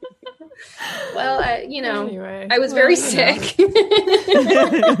 Well, Anyway. I was very sick.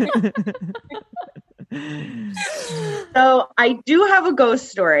 So I do have a ghost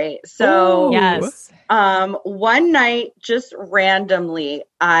story. So yes. One night, just randomly,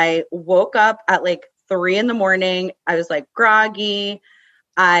 I woke up at like 3 a.m. I was like groggy.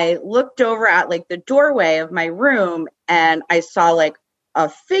 I looked over at like the doorway of my room and I saw like a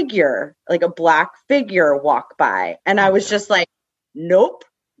figure, like a black figure walk by. And I was just like, nope,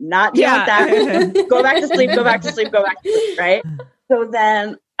 not dealing with that. Go back to sleep, go back to sleep, go back to sleep, right? So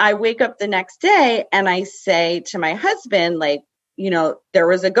then I wake up the next day and I say to my husband, like, there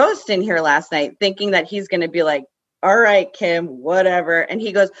was a ghost in here last night, thinking that he's going to be like, all right, Kim, whatever. And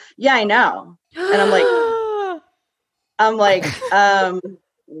he goes, yeah, I know. And I'm like,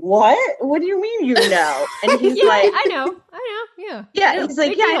 what do you mean you know? And he's like, I know. Yeah. Yeah. He's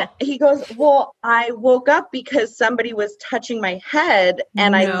like, yeah. He goes, well, I woke up because somebody was touching my head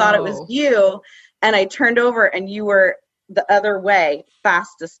and I thought it was you. And I turned over and you were the other way,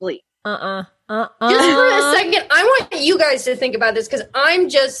 fast asleep. Just for a second, I want you guys to think about this because I'm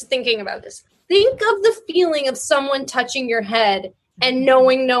just thinking about this. Think of the feeling of someone touching your head and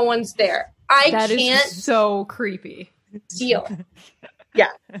knowing no one's there. That can't is so creepy. Deal.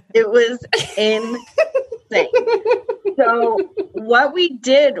 Yeah, it was insane. So what we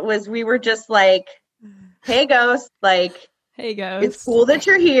did was we were just like, hey, ghost, like, hey, ghost, it's cool that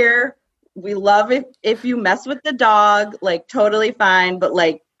you're here. We love it if you mess with the dog, like totally fine. But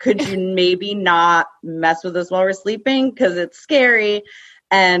like, could you maybe not mess with us while we're sleeping? Because it's scary.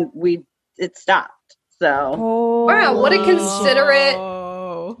 And it stopped. So wow, what a considerate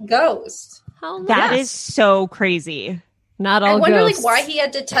ghost. That is so crazy. Not all I wonder ghosts. like why he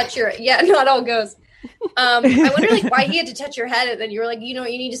had to touch your not all ghosts. I wonder like why he had to touch your head and then you were like, you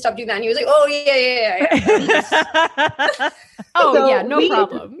need to stop doing that. And he was like, oh yeah. Oh, no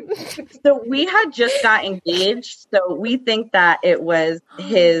problem. So we had just got engaged. So we think that it was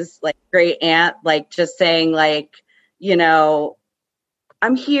his like great aunt, like just saying like,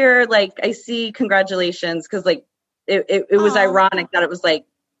 I'm here. Like I see, congratulations. Cause like it was ironic that it was like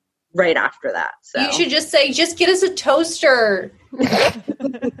right after that. So you should just say, just get us a toaster.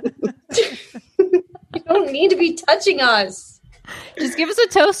 You don't need to be touching us. Just give us a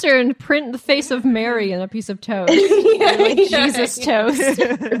toaster and print the face of Mary in a piece of toast. Jesus toast.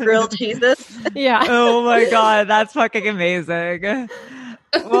 Grilled Jesus. Yeah. Oh my God. That's fucking amazing.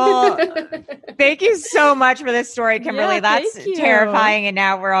 Well, thank you so much for this story, Kimberly. That's terrifying. And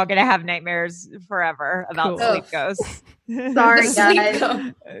now we're all going to have nightmares forever about sleep ghosts. Sorry, guys.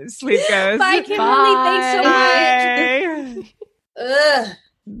 Sleep ghosts. Bye, Kimberly. Thanks so much. Ugh.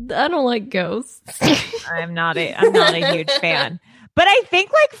 I don't like ghosts. I'm not a huge fan. But I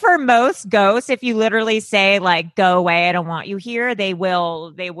think like for most ghosts, if you literally say like, go away, I don't want you here, they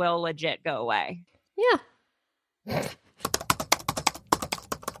will legit go away. Yeah.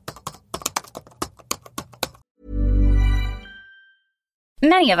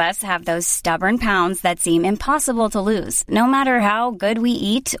 Many of us have those stubborn pounds that seem impossible to lose, no matter how good we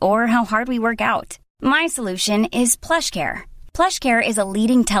eat or how hard we work out. My solution is PlushCare. PlushCare is a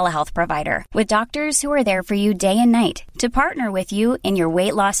leading telehealth provider with doctors who are there for you day and night to partner with you in your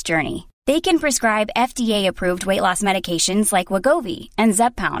weight loss journey. They can prescribe FDA-approved weight loss medications like Wegovy and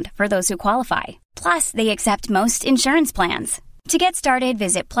Zepbound for those who qualify. Plus, they accept most insurance plans. To get started,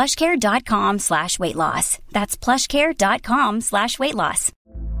 visit plushcare.com/weightloss. That's plushcare.com/weightloss.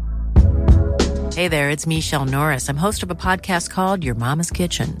 Hey there, it's Michelle Norris. I'm host of a podcast called Your Mama's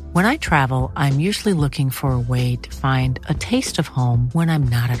Kitchen. When I travel, I'm usually looking for a way to find a taste of home when I'm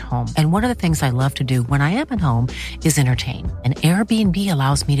not at home. And one of the things I love to do when I am at home is entertain. And Airbnb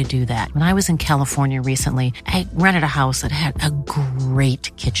allows me to do that. When I was in California recently, I rented a house that had a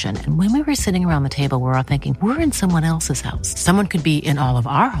great kitchen. And when we were sitting around the table, we were all thinking, we're in someone else's house. Someone could be in all of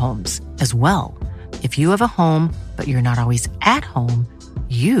our homes as well. If you have a home, but you're not always at home,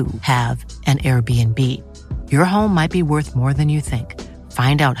 you have an Airbnb. Your home might be worth more than you think.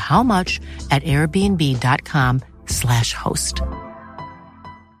 Find out how much at airbnb.com/host.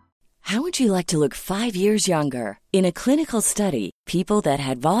 How would you like to look 5 years younger? In a clinical study, people that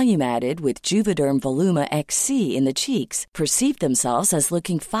had volume added with Juvederm Voluma XC in the cheeks perceived themselves as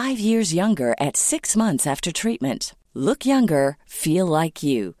looking 5 years younger at 6 months after treatment. Look younger, feel like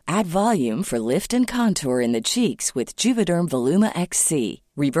you. Add volume for lift and contour in the cheeks with Juvederm Voluma XC.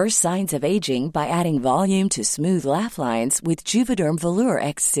 Reverse signs of aging by adding volume to smooth laugh lines with Juvederm Volure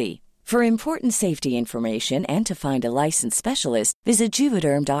XC. For important safety information and to find a licensed specialist, visit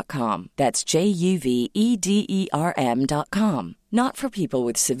Juvederm.com. That's JUVEDERM.com. Not for people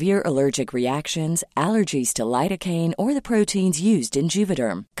with severe allergic reactions, allergies to lidocaine, or the proteins used in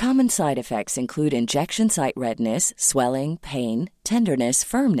Juvederm. Common side effects include injection site redness, swelling, pain, tenderness,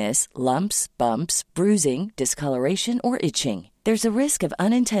 firmness, lumps, bumps, bruising, discoloration, or itching. There's a risk of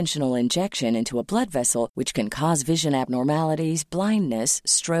unintentional injection into a blood vessel, which can cause vision abnormalities, blindness,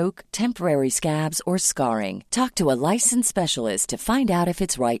 stroke, temporary scabs, or scarring. Talk to a licensed specialist to find out if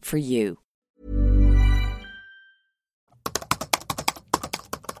it's right for you.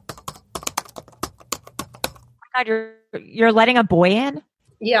 God, you're letting a boy in?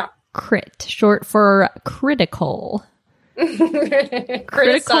 Yeah. Crit, short for critical.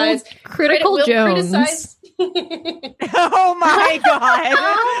 Criticize. Critical Will Jones. criticize. Oh my God.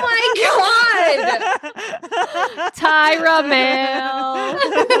 Oh my God. Tyra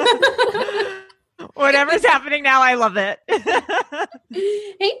Mail. Whatever's happening now, I love it.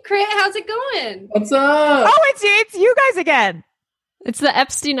 Hey, Crit, how's it going? What's up? Oh, it's you guys again. It's the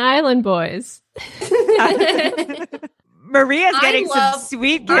Epstein Island boys. Maria's getting some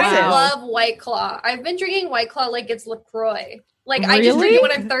sweet kisses. I love White Claw. I've been drinking White Claw like it's LaCroix. Like, Really? I just drink it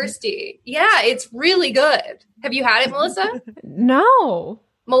when I'm thirsty. Yeah, it's really good. Have you had it, Melissa? No.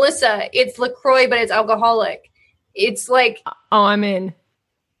 Melissa, it's LaCroix, but it's alcoholic. It's like... Oh, I'm in.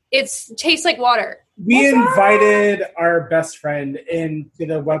 It tastes like water. We invited our best friend into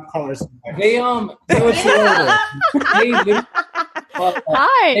the web callers. They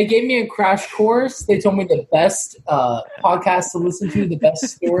Hi. They gave me a crash course. They told me the best podcast to listen to, the best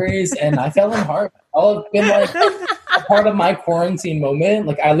stories, and I fell in hard. I've been like a part of my quarantine moment.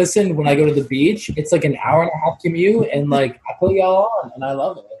 Like, I listen when I go to the beach. It's like an hour and a half commute, and like I put y'all on, and I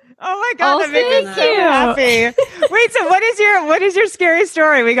love it. Oh my God, that makes me so happy. Wait, so what is your scary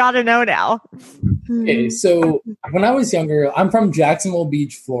story? We got to know now. Okay, so when I was younger, I'm from Jacksonville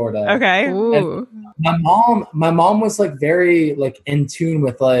Beach, Florida. Okay. And my mom was like very like in tune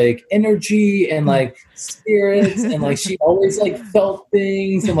with like energy and like spirits, and like she always like felt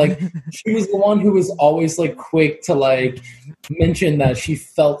things, and like she was the one who was always like quick to like mention that she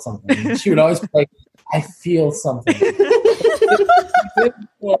felt something. She would always be like, I feel something.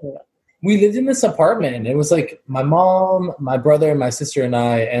 We lived in this apartment. It was like my mom, my brother, my sister, and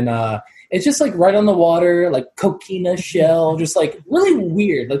I, and it's just like right on the water, like coquina shell, just like really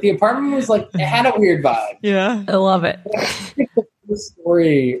weird. Like the apartment was like, it had a weird vibe. Yeah. I love it. The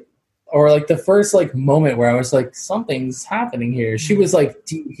story, or like the first like moment where I was like, something's happening here. She was like,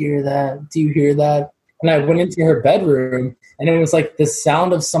 do you hear that? Do you hear that? And I went into her bedroom, and it was like the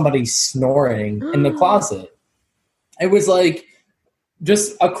sound of somebody snoring in the closet. It was like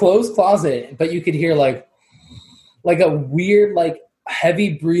just a closed closet, but you could hear like a weird, like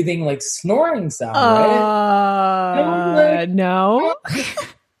heavy breathing, like snoring sound, right? No.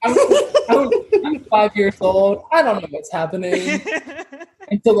 I'm 5 years old. I don't know what's happening.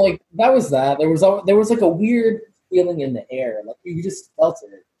 And so like that was that. There was like a weird feeling in the air. Like you just felt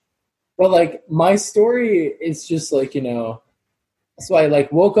it. But like my story is just like, you know, so I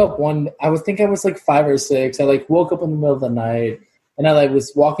like woke up I was like 5 or 6. I like woke up in the middle of the night, and I like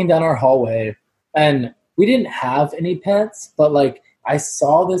was walking down our hallway, and we didn't have any pets, but like I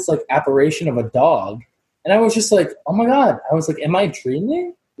saw this like apparition of a dog, and I was just like, oh my God. I was like, am I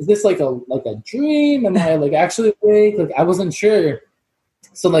dreaming? Is this like a dream? Am I like actually awake? Like I wasn't sure.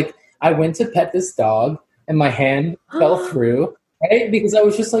 So like I went to pet this dog, and my hand fell through, right? Because I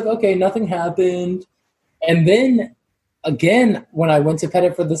was just like, okay, nothing happened. And then again, when I went to pet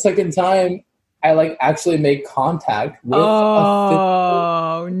it for the second time, I like actually made contact with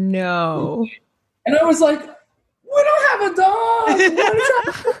Oh no. And I was like, we don't have a dog.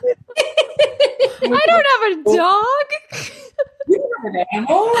 I don't have a dog. We don't have an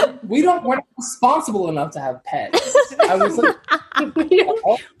animal. We're not responsible enough to have pets. I was like, we don't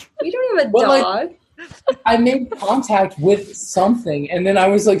have a dog. Like, I made contact with something, and then I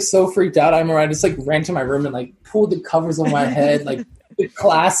was like so freaked out. I remember I just like ran to my room and like pulled the covers on my head, like the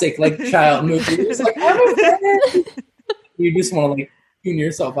classic like child movie. It was like, you just want to like tune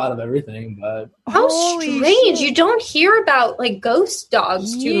yourself out of everything. But how strange! You don't hear about like ghost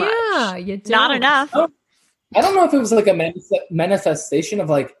dogs too much. Yeah, you don't. Not enough. I don't know if it was like a manifestation of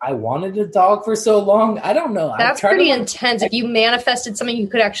like I wanted a dog for so long. I don't know. That's pretty intense. If you manifested something you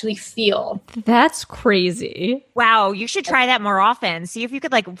could actually feel. That's crazy. Wow, you should try that more often. See if you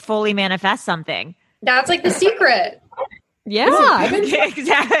could like fully manifest something. That's like the secret. Yeah,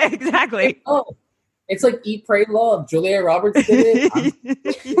 exactly. Oh, it's like Eat, Pray, Love. Julia Roberts did it.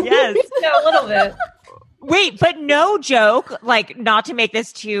 Yes, a little bit. Wait, but no joke, like not to make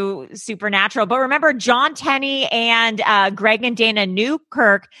this too supernatural, but remember John Tenney and Greg and Dana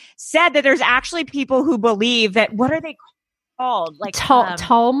Newkirk said that there's actually people who believe that, what are they called? Like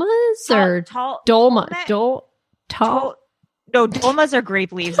Talmas or Dolma? No, dolmas are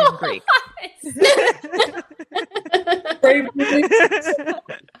grape leaves in Greek.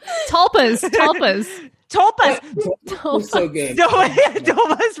 Tulpas. Tulpas. So good.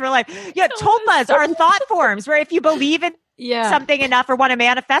 Tulpas for life. Yeah, tulpas are thought forms where if you believe in something enough or want to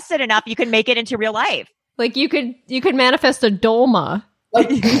manifest it enough, you can make it into real life. Like you could manifest a dolma. Like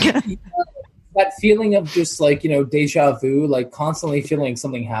that feeling of just like, deja vu, like constantly feeling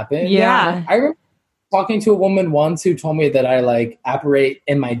something happen. Yeah. I remember talking to a woman once who told me that I like operate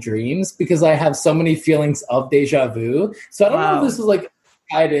in my dreams because I have so many feelings of deja vu. So I don't know if this is like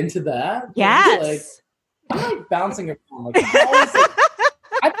tied into that. Yes. I'm like bouncing around. Like,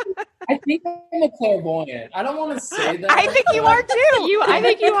 I think I'm a clairvoyant. I don't want to say that. I think you are too. I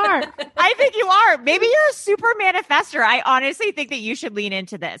think you are. I think you are. Maybe you're a super manifester. I honestly think that you should lean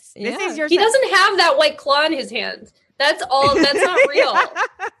into this. This is your. He doesn't have that white claw in his hand. That's all. That's not real.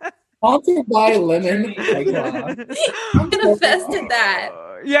 Sponsored by Lemon. I'm manifested that.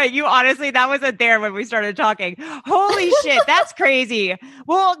 Yeah, you honestly, that wasn't there when we started talking. Holy shit, that's crazy.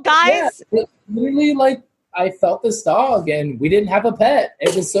 Well, guys. Yeah, literally, like, I felt this dog and we didn't have a pet.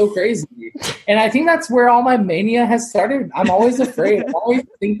 It was so crazy. And I think that's where all my mania has started. I'm always afraid. I'm always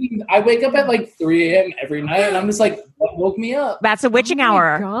thinking. I wake up at like 3 a.m. every night and I'm just like, what woke me up? That's a witching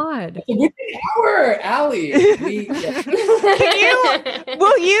hour. God. It's a witching hour, Allie.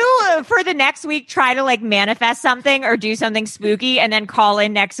 Will you, for the next week, try to like manifest something or do something spooky and then call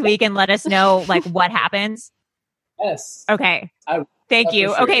in next week and let us know like what happens? Yes. Okay. Thank you.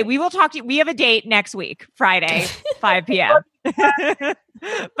 Sure. Okay, we will talk to you. We have a date next week, Friday, 5 p.m. Bye,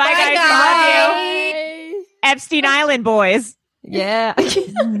 guys. Love you. Epstein Island boys. Yeah.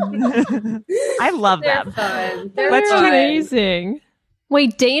 I love them. Fun. They're amazing.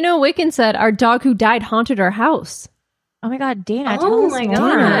 Wait, Dana Wicken said our dog who died haunted our house. Oh my God, Dana. Oh my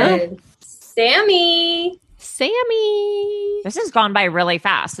God. Sammy. This has gone by really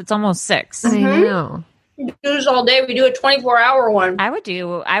fast. It's almost 6. I know. We do this all day. We do a 24-hour one. I would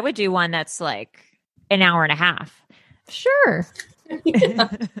do one that's like an hour and a half. Sure.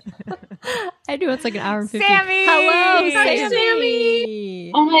 I do. It's like an hour and 50. Sammy! Hello, Hi,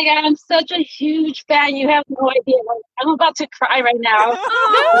 Sammy. Oh my God, I'm such a huge fan. You have no idea. I'm about to cry right now.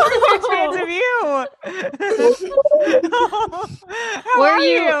 Oh, fans of you. How are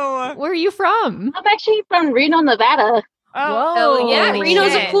you? Where are you from? I'm actually from Reno, Nevada. Oh yeah,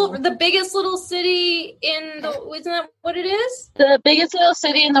 Reno's shit. the biggest little city in the. Isn't that what it is? The biggest little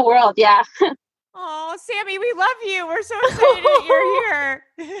city in the world, yeah. Oh, Sammy, we love you. We're so excited that you're here.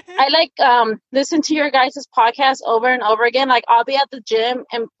 I like listen to your guys' podcast over and over again. Like I'll be at the gym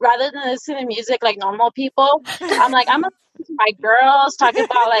and rather than listen to music like normal people, I'm like, I'm gonna listen to my girls talking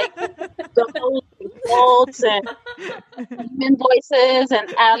about like the bolts and human voices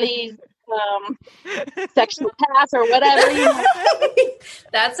and Allie's sexual past or whatever. You know?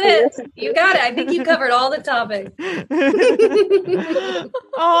 That's it. You got it. I think you covered all the topics.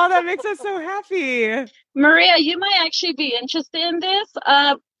 Oh, that makes us so happy. Maria, you might actually be interested in this.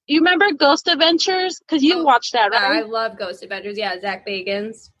 You remember Ghost Adventures? Because you watched that, right? I love Ghost Adventures. Yeah, Zach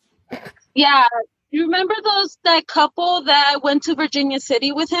Bagans. Yeah. You remember that couple that went to Virginia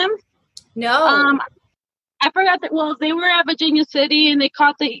City with him? No. I forgot that. Well, they were at Virginia City and they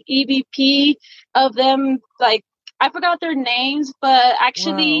caught the EVP of them. Like I forgot their names, but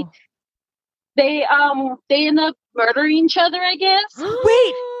actually, they end up murdering each other. I guess.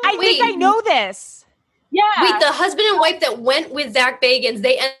 I think I know this. Yeah. Wait, the husband and wife that went with Zach Bagans,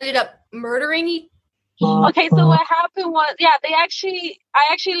 they ended up murdering each. Okay, so what happened was, I actually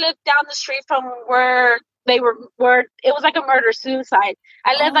lived down the street from where they were it was like a murder suicide.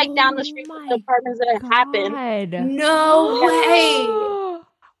 I lived like down the street from the apartments that it happened. No way.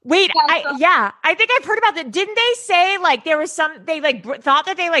 Wait, I think I've heard about that. Didn't they say like there was they like thought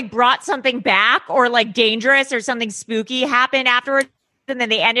that they like brought something back or like dangerous or something spooky happened afterwards, and then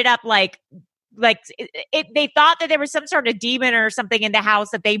they ended up like they thought that there was some sort of demon or something in the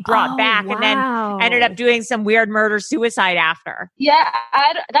house that they brought back and then ended up doing some weird murder suicide after. Yeah,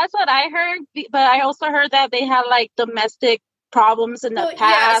 that's what I heard. But I also heard that they had like domestic problems in the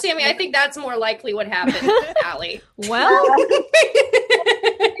past. Yeah, Sammy, I think that's more likely what happened, Allie. Well,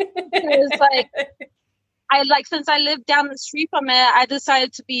 it's like since I lived down the street from it, I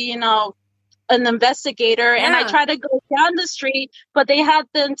decided to be, an investigator, and I tried to go down the street, but they had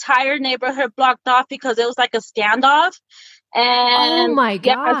the entire neighborhood blocked off because it was like a standoff. And oh my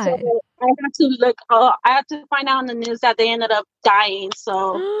God. had to look. I had to find out in the news that they ended up dying.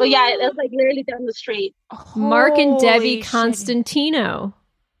 So, but yeah, it was like literally down the street. Mark and Debbie Holy shit. Constantino.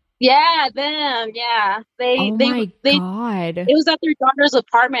 Yeah, them. Yeah, they. God. It was at their daughter's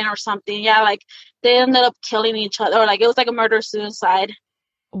apartment or something. Yeah, like they ended up killing each other. Or like it was like a murder suicide.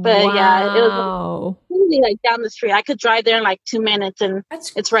 But yeah, it was really like down the street. I could drive there in like 2 minutes, and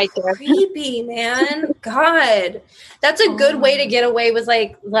it's right there. Creepy, man. God, that's a good way to get away with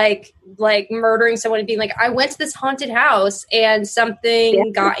like murdering someone and being like, I went to this haunted house and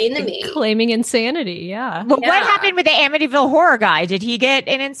something got into me. Claiming insanity. Yeah. But what happened with the Amityville horror guy? Did he get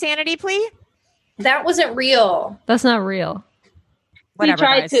an insanity plea? That wasn't real. That's not real. We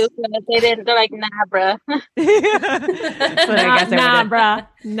tried to, but they didn't. They're like, nah, bruh.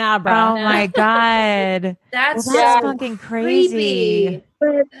 Nah, bruh. Oh my God. That's fucking crazy. creepy.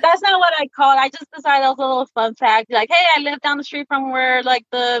 But that's not what I called. I just decided that was a little fun fact. Like, hey, I live down the street from where like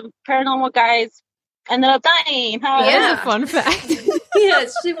the paranormal guys ended up dying. That is a fun fact. Yeah,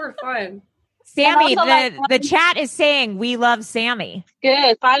 it's super fun. Sammy, the chat is saying we love Sammy.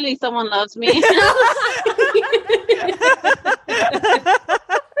 Good. Finally, someone loves me.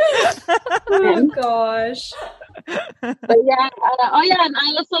 Oh gosh. But yeah, and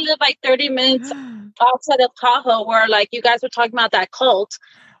I also live like 30 minutes outside of Tahoe, where like you guys were talking about that cult,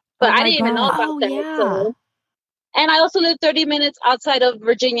 but I didn't even know about that. Yeah. So. And I also live 30 minutes outside of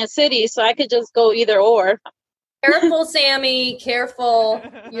Virginia City, so I could just go either or. Careful, Sammy. Careful.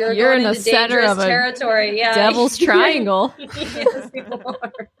 You're going in the into center dangerous of a territory. Yeah. Devil's Triangle. Yes, you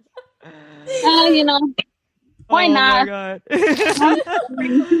are. You know, why not?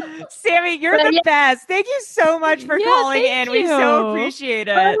 Sammy, you're the best. Thank you so much for calling in. We so appreciate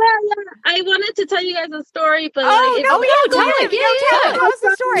it. I wanted to tell you guys a story, but tell us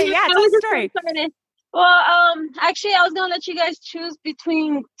the story. Yeah, tell us the story. Well, actually, I was gonna let you guys choose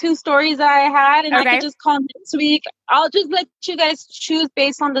between two stories that I had, and I could just call next week. I'll just let you guys choose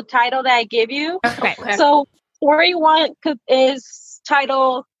based on the title that I give you. Okay. So, story one is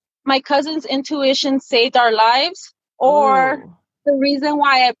titled "My Cousin's Intuition Saved Our Lives," or "The Reason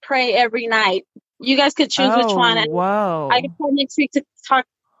Why I Pray Every Night." You guys could choose which one. And I can call next week to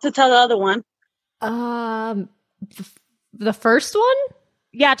tell the other one. The first one.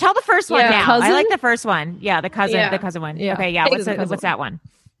 Yeah, tell the first one now. Cousin? I like the first one. Yeah, the cousin one. Yeah. Okay, yeah. What's that one?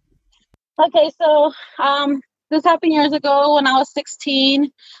 Okay, so this happened years ago when I was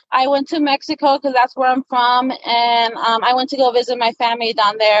 16. I went to Mexico because that's where I'm from, and I went to go visit my family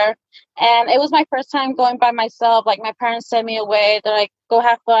down there. And it was my first time going by myself. Like, my parents sent me away. They're like, "Go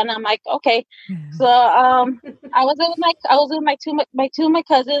have fun." I'm like, "Okay." So I was with my two of my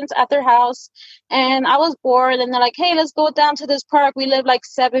cousins at their house, and I was bored. And they're like, "Hey, let's go down to this park. We live like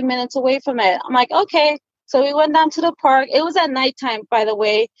 7 minutes away from it." I'm like, "Okay." So we went down to the park. It was at nighttime, by the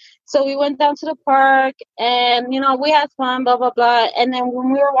way. So we went down to the park, and we had fun, blah blah blah. And then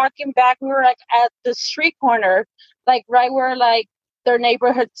when we were walking back, we were like at the street corner, like right where like their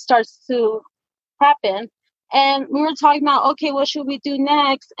neighborhood starts to happen. And we were talking about, okay, what should we do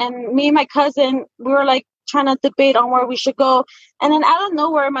next? And me and my cousin, we were like trying to debate on where we should go. And then out of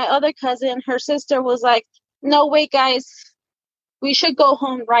nowhere, my other cousin, her sister, was like, "No, wait, guys, we should go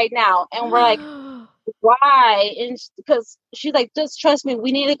home right now." And we're like, "Why?" And because she's like, "Just trust me,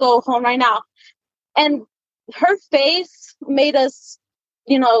 we need to go home right now." And her face made us,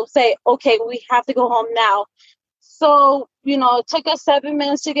 say, "Okay, we have to go home now." So, it took us 7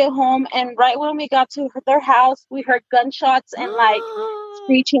 minutes to get home. And right when we got to their house, we heard gunshots and like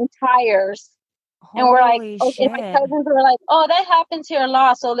screeching tires. And we're like, okay, my cousins were like, "Oh, that happens here a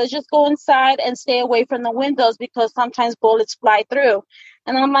lot. So let's just go inside and stay away from the windows because sometimes bullets fly through."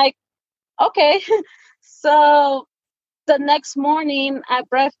 And I'm like, okay. So the next morning at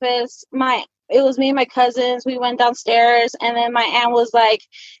breakfast, it was me and my cousins. We went downstairs, and then my aunt was like,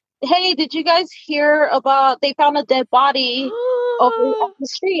 "Hey, did you guys hear about they found a dead body over off the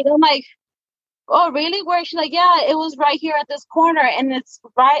street?" I'm like, "Oh, really? Where?" She's like, "Yeah, it was right here at this corner, and it's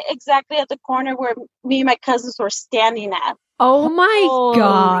right exactly at the corner where me and my cousins were standing at." Oh my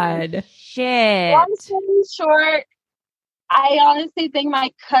God. Shit. Long story short, I honestly think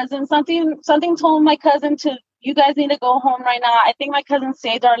my cousin, something told my cousin you guys need to go home right now. I think my cousin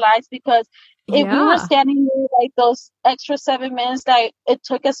saved our lives because if we were standing there like those extra 7 minutes that it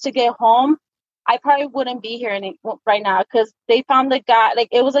took us to get home, I probably wouldn't be here right now because they found the guy. Like,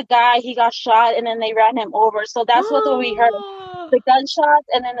 it was a guy, he got shot, and then they ran him over. So that's what we heard. The gunshots,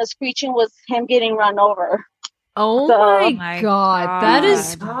 and then the screeching was him getting run over. Oh my God. That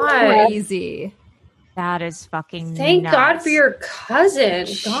is crazy. That is fucking Thank nuts. God for your cousin.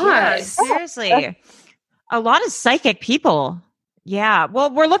 God. Seriously. A lot of psychic people Yeah.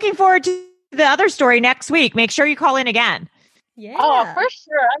 Well, we're looking forward to the other story next week. Make sure you call in again. Yeah. Oh, for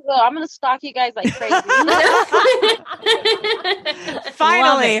sure. I will. I'm going to stalk you guys like crazy.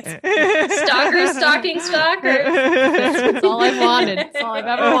 Finally. Stalker, stalking, stalker. That's all I've wanted. That's all I've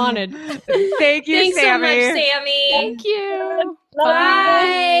ever wanted. Thank you, Thanks Sammy. so much, Sammy. Thank you.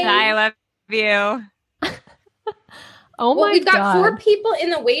 Bye. I love you. Oh Well, my we've got God. 4 people in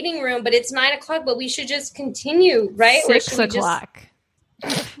the waiting room, but it's 9:00. But we should just continue, right? Or 6 should we just- o'clock.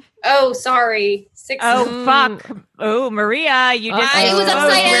 Oh, sorry. 6. Oh, fuck. Oh, Maria, you just It was exposed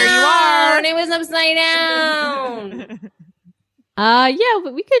upside where you down. are. It was upside down. Yeah,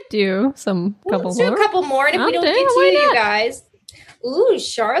 but we could do some couple Let's more. do a couple more, and if we I'm don't down, get to why you, not? you guys. Ooh,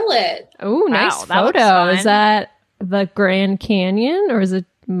 Charlotte. Oh, nice Wow, that looks photo. fun. Is that the Grand Canyon or is it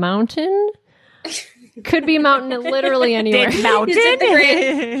mountain? Could be mountain literally anywhere. Did mountain? Is it the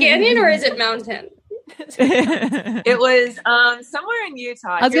Grand Canyon or is it mountain? It was somewhere in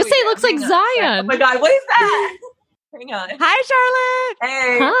Utah. I was going to say it looks like Zion. Oh my God, what is that? Hang on. Hi, Charlotte.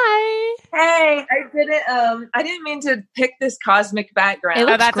 Hey. Hi. Hey, I didn't mean to pick this cosmic background. It Oh,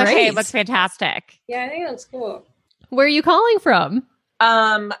 looks that's okay. great. It looks fantastic. Yeah, I think that's cool. Where are you calling from?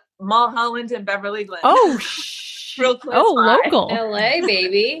 Mulholland and Beverly Glen. Oh, real close. Oh, by. local. LA,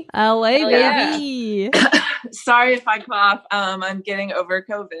 baby. LA, Hell yeah. baby. Sorry if I cough. I'm getting over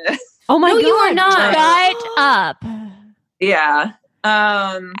COVID. Oh my No, God. you are not. Shut up. Yeah.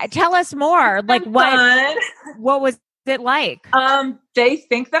 Tell us more. Like fun. what was it like? They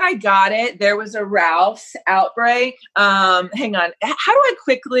think that I got it. There was a Ralph's outbreak. Hang on. How do I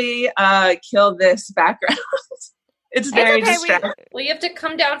quickly kill this background? It's very okay. distracting. Well, you have to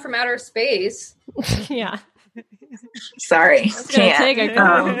come down from outer space. Yeah. Sorry, It's going to can't. take a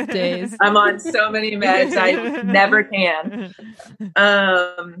couple of days. I'm on so many meds, I never can.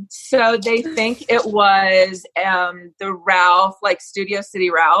 So they think it was the Ralph, like Studio City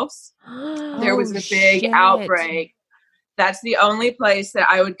Ralph's. There was a big outbreak. That's the only place that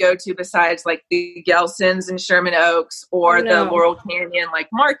I would go to besides like the Gelson's in Sherman Oaks or the Laurel Canyon like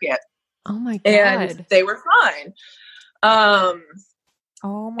market. Oh my God. And they were fine.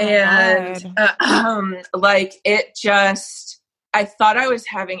 Oh my God. Like it just, I thought I was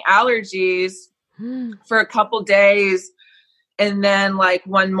having allergies for a couple days. And then like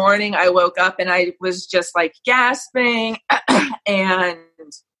one morning I woke up and I was just like gasping. And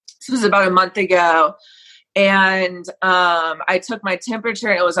this was about a month ago. And I took my temperature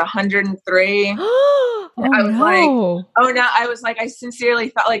and it was 103. I was like, oh no, I was like, I sincerely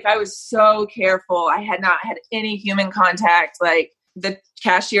felt like I was so careful. I had not had any human contact, like the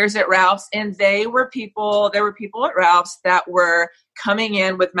cashiers at Ralph's, and there were people at Ralph's that were coming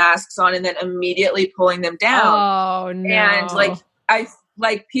in with masks on and then immediately pulling them down. Oh no. And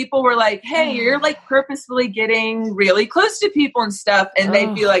like people were like, hey, you're like purposefully getting really close to people and stuff. And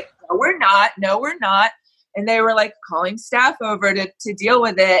they'd be like, no, we're not. And they were like calling staff over to deal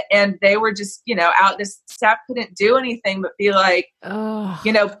with it. And they were just, out. This staff couldn't do anything but be like,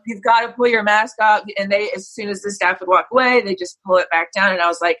 you've got to pull your mask off. And as soon as the staff would walk away, they just pull it back down. And I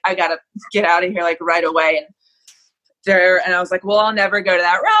was like, I got to get out of here like right away. And I was like, well, I'll never go to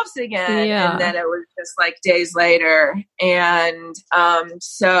that Ralph's again. Yeah. And then it was just like days later. And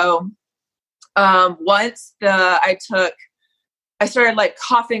once I started like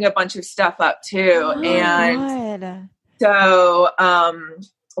coughing a bunch of stuff up too. So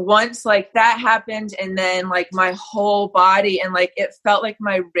once like that happened, and then like my whole body, and like it felt like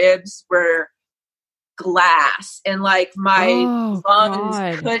my ribs were glass, and like my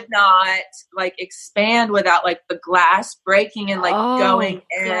lungs could not like expand without like the glass breaking and like going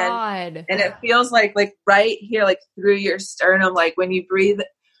in. And it feels like right here, like through your sternum, like when you breathe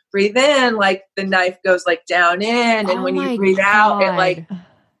in, like the knife goes like down in, and when you breathe out, it like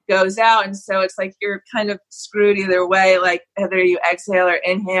goes out. And so it's like you're kind of screwed either way, like whether you exhale or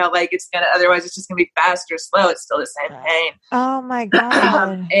inhale, like otherwise it's just gonna be fast or slow, it's still the same pain. Oh my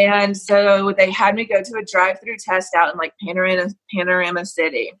God. And so they had me go to a drive-through test out in like Panorama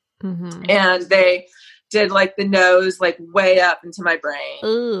City. Mm-hmm. And they did like the nose like way up into my brain.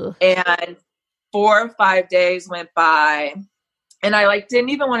 Ugh. And 4 or 5 days went by. And I like didn't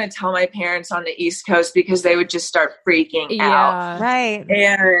even want to tell my parents on the East Coast because they would just start freaking out. Right.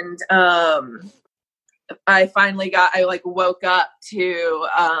 And I finally woke up to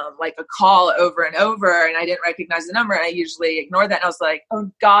like a call over and over, and I didn't recognize the number, and I usually ignore that. And I was like, oh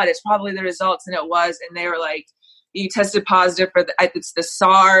God, it's probably the results. And it was. And they were like, you tested positive for it's the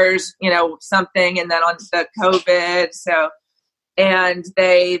SARS, something, and then on the COVID. So And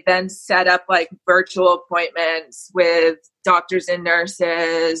they then set up like virtual appointments with doctors and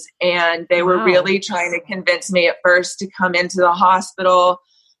nurses. And they were really trying to convince me at first to come into the hospital.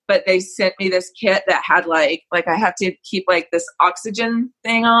 But they sent me this kit that had like I have to keep like this oxygen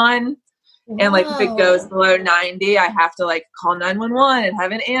thing on. And like if it goes below 90, I have to like call 911 and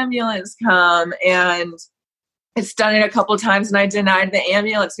have an ambulance come. And it's done it a couple of times, and I denied the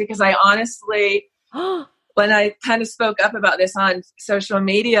ambulance because I honestly, when I kind of spoke up about this on social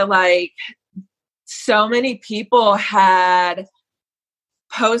media, like so many people had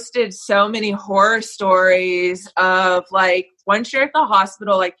posted so many horror stories of like, once you're at the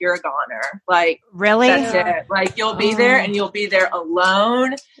hospital, like you're a goner. Like, really? That's it. Like you'll be there and you'll be there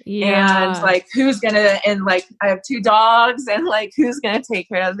alone. Yeah. And like, and like, I have 2 dogs and like, who's going to take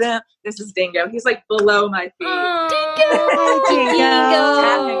care of them? This is Dingo. He's like below my feet.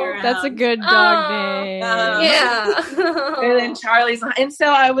 Dingo. That's a good dog name. And then Charlie's, and so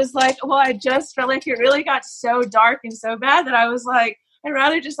I was like, well, I just felt like it really got so dark and so bad that I was like, I'd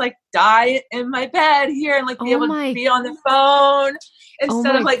rather just like die in my bed here and like be able to be on the phone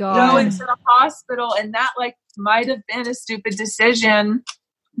instead of like going to the hospital. And that like might have been a stupid decision,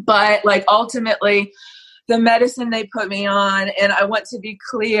 but like ultimately the medicine they put me on, and I want to be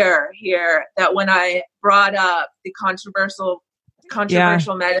clear here that when I brought up the controversial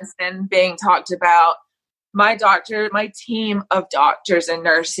medicine being talked about, my team of doctors and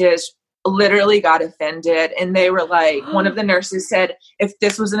nurses literally got offended, and they were like, one of the nurses said, if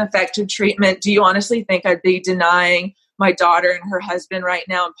this was an effective treatment, do you honestly think I'd be denying my daughter and her husband right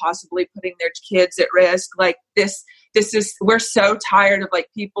now and possibly putting their kids at risk? Like this is, we're so tired of like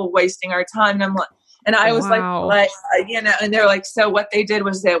people wasting our time. And I'm like, and I was like, you know, and they're like, so what they did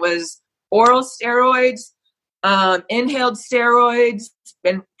was it was oral steroids, inhaled steroids,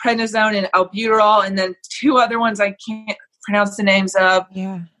 and prednisone and albuterol, and then 2 other ones I can't pronounce the names of.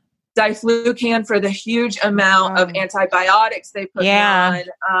 Yeah. Diflucan for the huge amount of antibiotics they put me on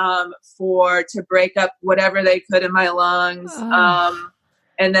to break up whatever they could in my lungs.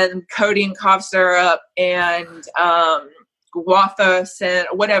 And then codeine cough syrup and guanfacine,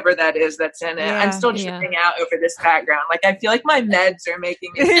 whatever that is that's in it. I'm still tripping out over this background. Like I feel like my meds are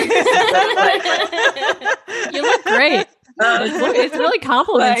making me You look great. It really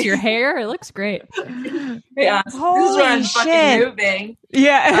compliments your hair. It looks great. Yeah. Holy this is where I'm shit. fucking moving.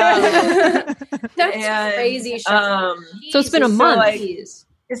 Yeah. That's crazy. So it's been a month.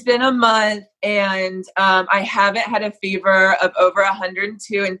 It's been a month, and I haven't had a fever of over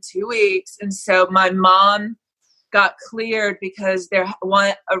 102 in 2 weeks. And so my mom got cleared because they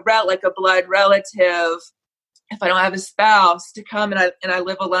want a blood relative, if I don't have a spouse, to come, and I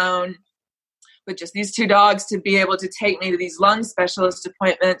live alone with just these 2 dogs, to be able to take me to these lung specialist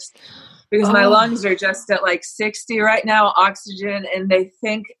appointments because my lungs are just at like 60 right now, oxygen, and they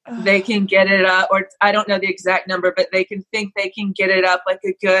think they can get it up, or I don't know the exact number, but they can think they can get it up like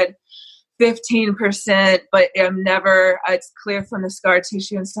a good 15%, but it's clear from the scar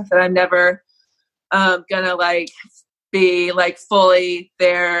tissue and stuff that I'm never gonna like be like fully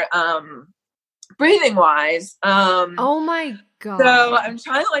there breathing wise. Oh my God. So I'm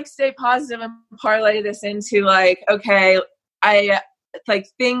trying to like stay positive and parlay this into like, okay,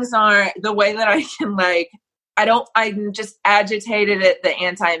 things aren't the way that I can like, I'm just agitated at the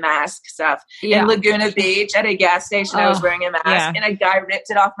anti-mask stuff. In Laguna Beach at a gas station, I was wearing a mask and a guy ripped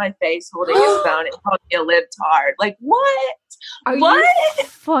it off my face holding his phone and called me a libtard. Like, what? Are you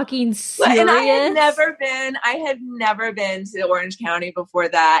fucking serious? And I had never been to Orange County before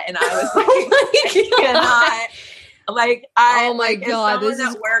that. And I was like, oh my God, this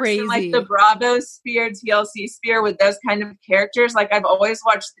is crazy. In, like the Bravo sphere, TLC sphere with those kind of characters. Like I've always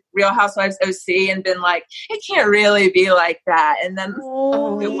watched Real Housewives OC and been like, it can't really be like that. And then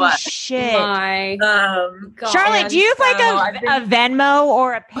it was. Shit. My God. Charlotte, do you have like a Venmo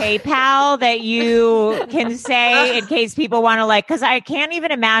or a PayPal that you can say in case people want to like, because I can't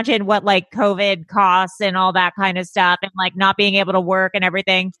even imagine what like COVID costs and all that kind of stuff and like not being able to work and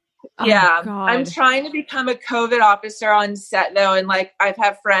everything. Yeah, I'm trying to become a COVID officer on set though. And like, I've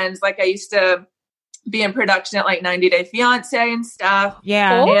had friends, like I used to be in production at like 90 Day Fiance and stuff.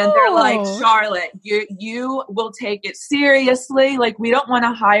 Yeah. And they're like, Charlotte, you will take it seriously. Like, we don't want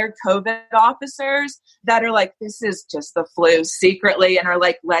to hire COVID officers that are like, this is just the flu secretly and are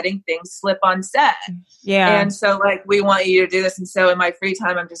like letting things slip on set. Yeah. And so like, we want you to do this. And so in my free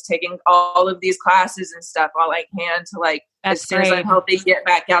time, I'm just taking all of these classes and stuff while I can to like as soon as I'm healthy, get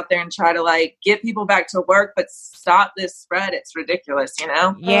back out there and try to like get people back to work, but stop this spread. It's ridiculous, you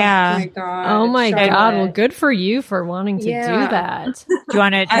know? Yeah. Oh my God. Oh my God. Well, good for you for wanting to do that. Do you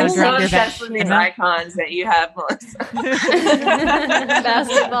want to I'm so obsessed with these icons that you have, Melissa.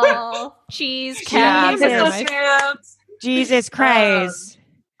 Basketball, cheese, Jesus Christ.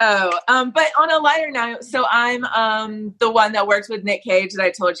 But on a lighter note, so I'm the one that works with Nick Cage that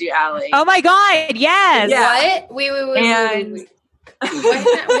I told you, Allie. Oh my God, yes. Yeah. What? Wait. And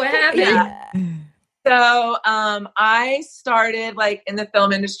What happened? Yeah. So I started like in the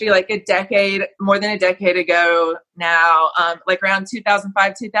film industry like more than a decade ago now, like around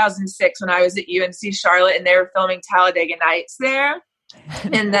 2005, 2006 when I was at UNC Charlotte and they were filming Talladega Nights there.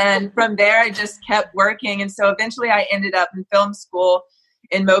 And then from there, I just kept working. And so eventually I ended up in film school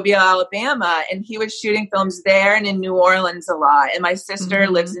in Mobile, Alabama, and he was shooting films there and in New Orleans a lot. And my sister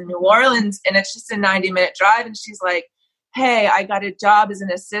lives in New Orleans, and it's just a 90-minute drive. And she's like, hey, I got a job as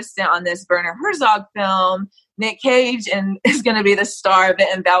an assistant on this Werner Herzog film. Nick Cage is going to be the star of it,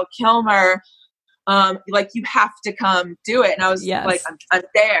 and Val Kilmer. Like, you have to come do it. And I was like, I'm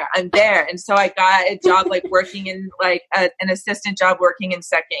there. And so I got a job like working in like an assistant job working in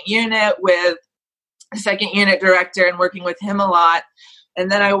second unit with a second unit director and working with him a lot. And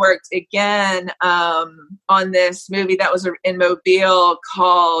then I worked again on this movie that was in Mobile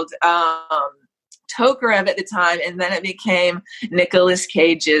called Tokarev at the time. And then it became Nicolas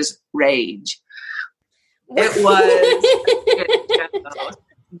Cage's Rage. It was a good show.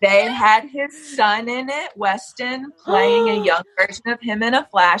 They had his son in it, Weston, playing a young version of him in a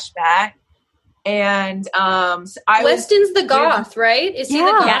flashback. And Weston's the goth, right? Is he the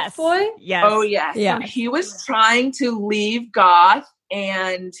goth boy? Yes. Oh, yes. Yeah. So he was trying to leave goth,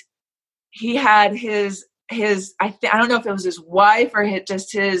 and he had his I don't know if it was his wife or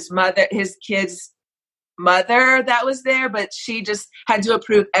just his mother, his kid's mother that was there, but she just had to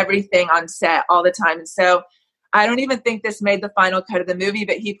approve everything on set all the time. And so I don't even think this made the final cut of the movie,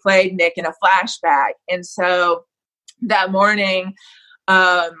 but he played Nick in a flashback. And so that morning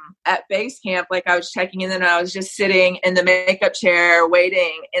at base camp, like I was checking in and I was just sitting in the makeup chair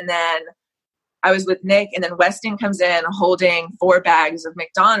waiting. And then I was with Nick, and then Weston comes in holding 4 bags of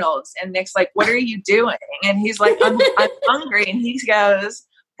McDonald's. And Nick's like, what are you doing? And he's like, I'm hungry. And he goes,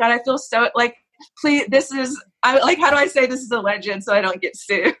 God, I feel so like, please, how do I say this is a legend so I don't get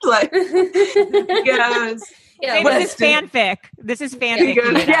sued? Like, he goes, yeah, this is fanfic. This is fanfic. He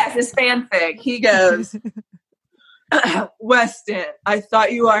goes, yes, it's fanfic. He goes, Weston, I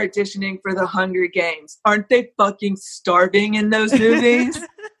thought you were auditioning for the Hunger Games. Aren't they fucking starving in those movies?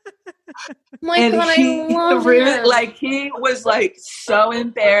 My God, I love him. Like, he was like so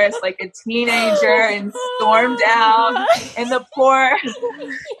embarrassed, like a teenager, and stormed out. And the poor,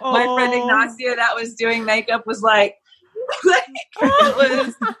 my friend Ignacio that was doing makeup was like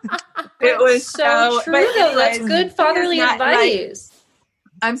it was so true. Though that's good fatherly advice.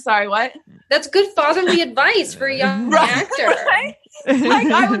 I'm sorry, what? That's good fatherly advice for a young actor. Right? Like,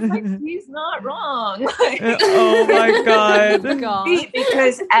 I was like, he's not wrong. Like, oh my God.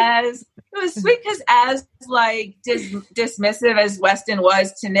 Because it was sweet because as like dismissive as Weston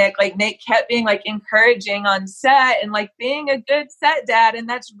was to Nick, like Nick kept being like encouraging on set and like being a good set dad, and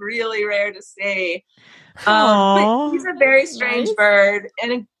that's really rare to see. But he's a very strange bird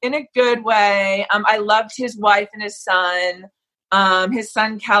in a good way. I loved his wife and his son. His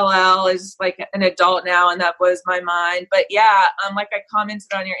son Kal-El is like an adult now, and that blows my mind. But yeah, like I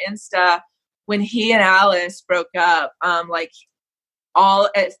commented on your Insta, when he and Alice broke up,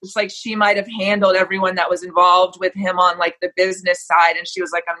 it's like she might have handled everyone that was involved with him on like the business side, and she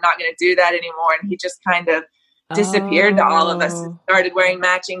was like, I'm not going to do that anymore. And he just kind of disappeared to all of us and started wearing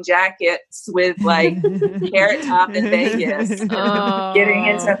matching jackets with like Carrot Top in Vegas, getting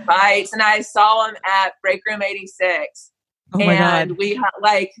into fights. And I saw him at Break Room 86. Oh my God. We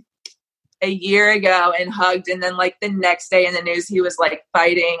like a year ago and hugged, and then like the next day in the news he was like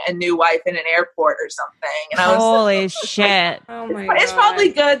fighting a new wife in an airport or something. And I was holy shit. Like, oh my God. It's probably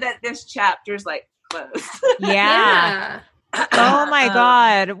good that this chapter's like closed. Yeah. Oh my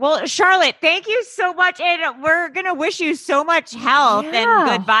God. Well, Charlotte, thank you so much. And we're going to wish you so much health and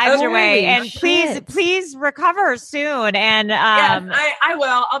good vibes your way. And please recover soon. And yes, I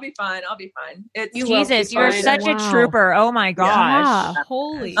will. I'll be fine. Jesus, you're such a trooper. Oh my gosh. Yeah.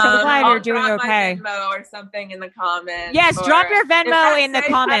 Holy. So glad you're doing drop okay. My Venmo or something in the comments. Yes, drop your Venmo in the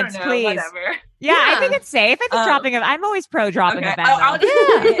comments, please. Whatever. Yeah, I think it's safe. I think dropping it. I'm always pro dropping a Venmo.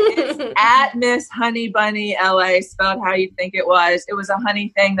 It's at Miss Honey Bunny LA, spelled how you think it was. It was a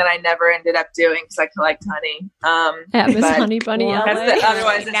honey thing that I never ended up doing because I collect honey. At Miss Honey Bunny LA.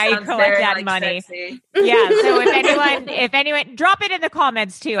 Otherwise, now you collect that money. Sexy. Yeah. So if anyone, drop it in the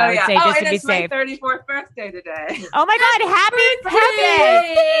comments too. I would say just to be safe. It's my 34th birthday today. Oh my God! Happy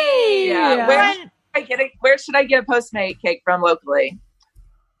birthday! Yeah. Where should I get a Postmate cake from locally?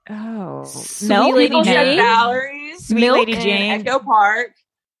 Oh, Sweet Lady Jane, Valerie's, Sweet Lady Jane, Echo Park,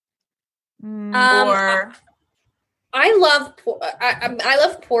 or I love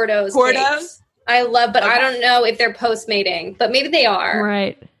Porto's. Cakes. I don't know if they're Postmating, but maybe they are.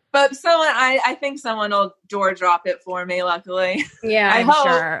 Right. But I think someone will door drop it for me. Luckily, yeah,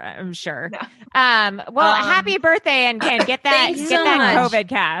 I'm sure. Yeah. Well, happy birthday and get that COVID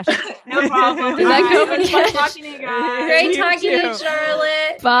cash. No problem. Is that COVID cash? Talking to you guys. Great talking to you,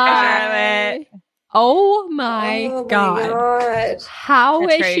 Charlotte. Bye. Oh my God. How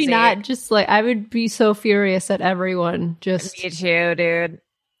is she not just like, I would be so furious at everyone just me too, dude.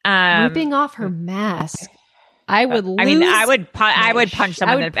 Ripping off her mask. I would lose. I mean, I would punch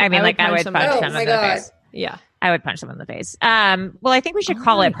someone in the face. I would punch someone in the face. Yeah. I would punch someone in the face. Well, I think we should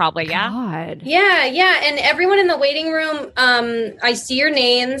call it probably. God. Yeah. Yeah. And everyone in the waiting room, I see your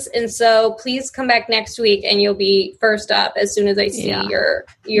names. And so please come back next week and you'll be first up as soon as I see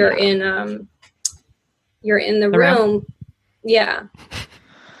you're in the room. Yeah.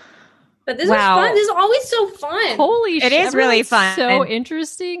 But this is fun. This is always so fun. Holy shit. It is really fun. So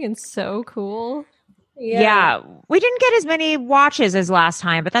interesting and so cool. Yeah. We didn't get as many watches as last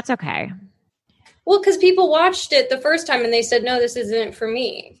time, but that's okay. Well, because people watched it the first time and they said, no, this isn't for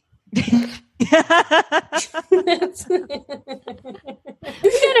me. We got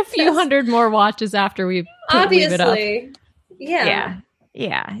a few hundred more watches after we leave it up. Yeah.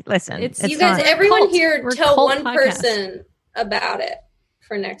 Listen, it's you guys, everyone here tell one person about it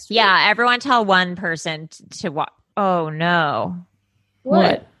for next week. Yeah, everyone tell one person to watch. Oh, no.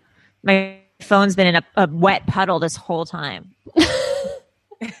 What? My phone's been in a wet puddle this whole time.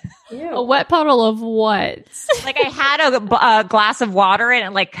 A wet puddle of what? Like I had a glass of water and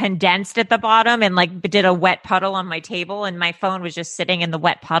it like condensed at the bottom and like did a wet puddle on my table and my phone was just sitting in the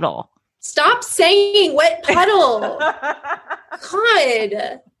wet puddle. Stop saying wet puddle.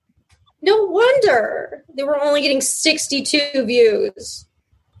 God. No wonder they were only getting 62 views.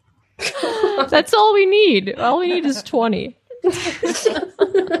 That's all we need. All we need is 20.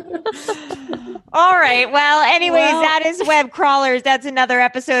 All right. Well, anyways, that is Web Crawlers. That's another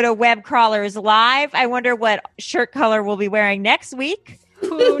episode of Web Crawlers Live. I wonder what shirt color we'll be wearing next week.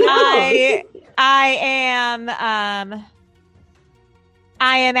 Who knows? I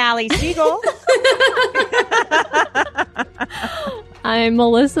am Allie Siegel. I'm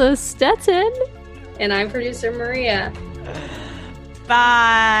Melissa Stetson. And I'm producer Maria.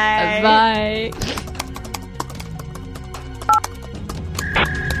 Bye. Bye.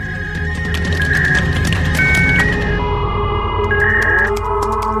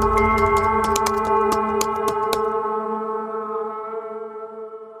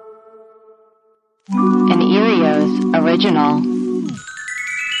 An Erios original.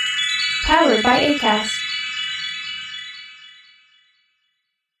 Powered by Acast.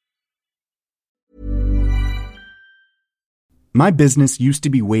 My business used to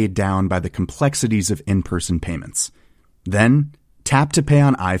be weighed down by the complexities of in-person payments. Then, Tap to Pay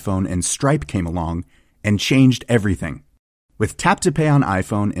on iPhone and Stripe came along and changed everything. With Tap to Pay on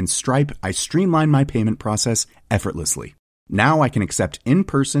iPhone and Stripe, I streamlined my payment process effortlessly. Now I can accept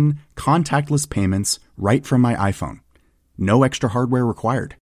in-person, contactless payments right from my iPhone. No extra hardware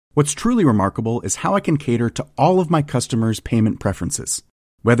required. What's truly remarkable is how I can cater to all of my customers' payment preferences.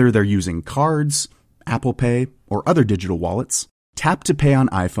 Whether they're using cards, Apple Pay, or other digital wallets, Tap to Pay on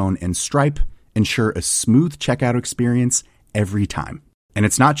iPhone and Stripe ensure a smooth checkout experience every time. And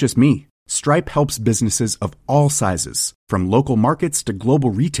it's not just me. Stripe helps businesses of all sizes, from local markets to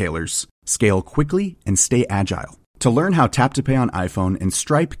global retailers, scale quickly and stay agile. To learn how Tap to Pay on iPhone and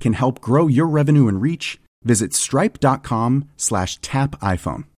Stripe can help grow your revenue and reach, visit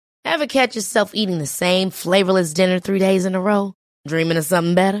stripe.com/tapiphone. Ever catch yourself eating the same flavorless dinner 3 days in a row? Dreaming of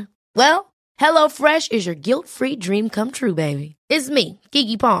something better? Well, HelloFresh is your guilt-free dream come true, baby. It's me,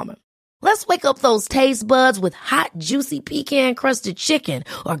 Keke Palmer. Let's wake up those taste buds with hot, juicy pecan-crusted chicken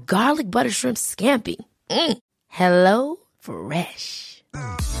or garlic butter shrimp scampi. Hello Fresh.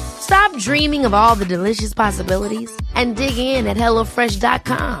 Stop dreaming of all the delicious possibilities and dig in at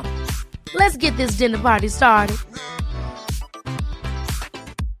HelloFresh.com. Let's get this dinner party started.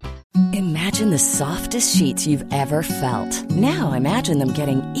 Imagine imagine the softest sheets you've ever felt. Now imagine them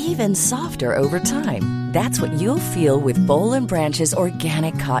getting even softer over time. That's what you'll feel with Boll & Branch's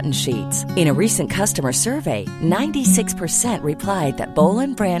organic cotton sheets. In a recent customer survey, 96% replied that Boll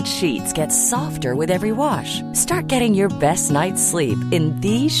 & Branch sheets get softer with every wash. Start getting your best night's sleep in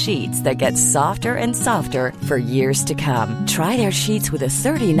these sheets that get softer and softer for years to come. Try their sheets with a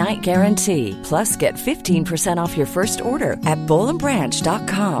 30-night guarantee. Plus, get 15% off your first order at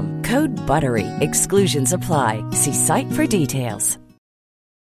bollandbranch.com. Code BUTTERY. Exclusions apply. See site for details.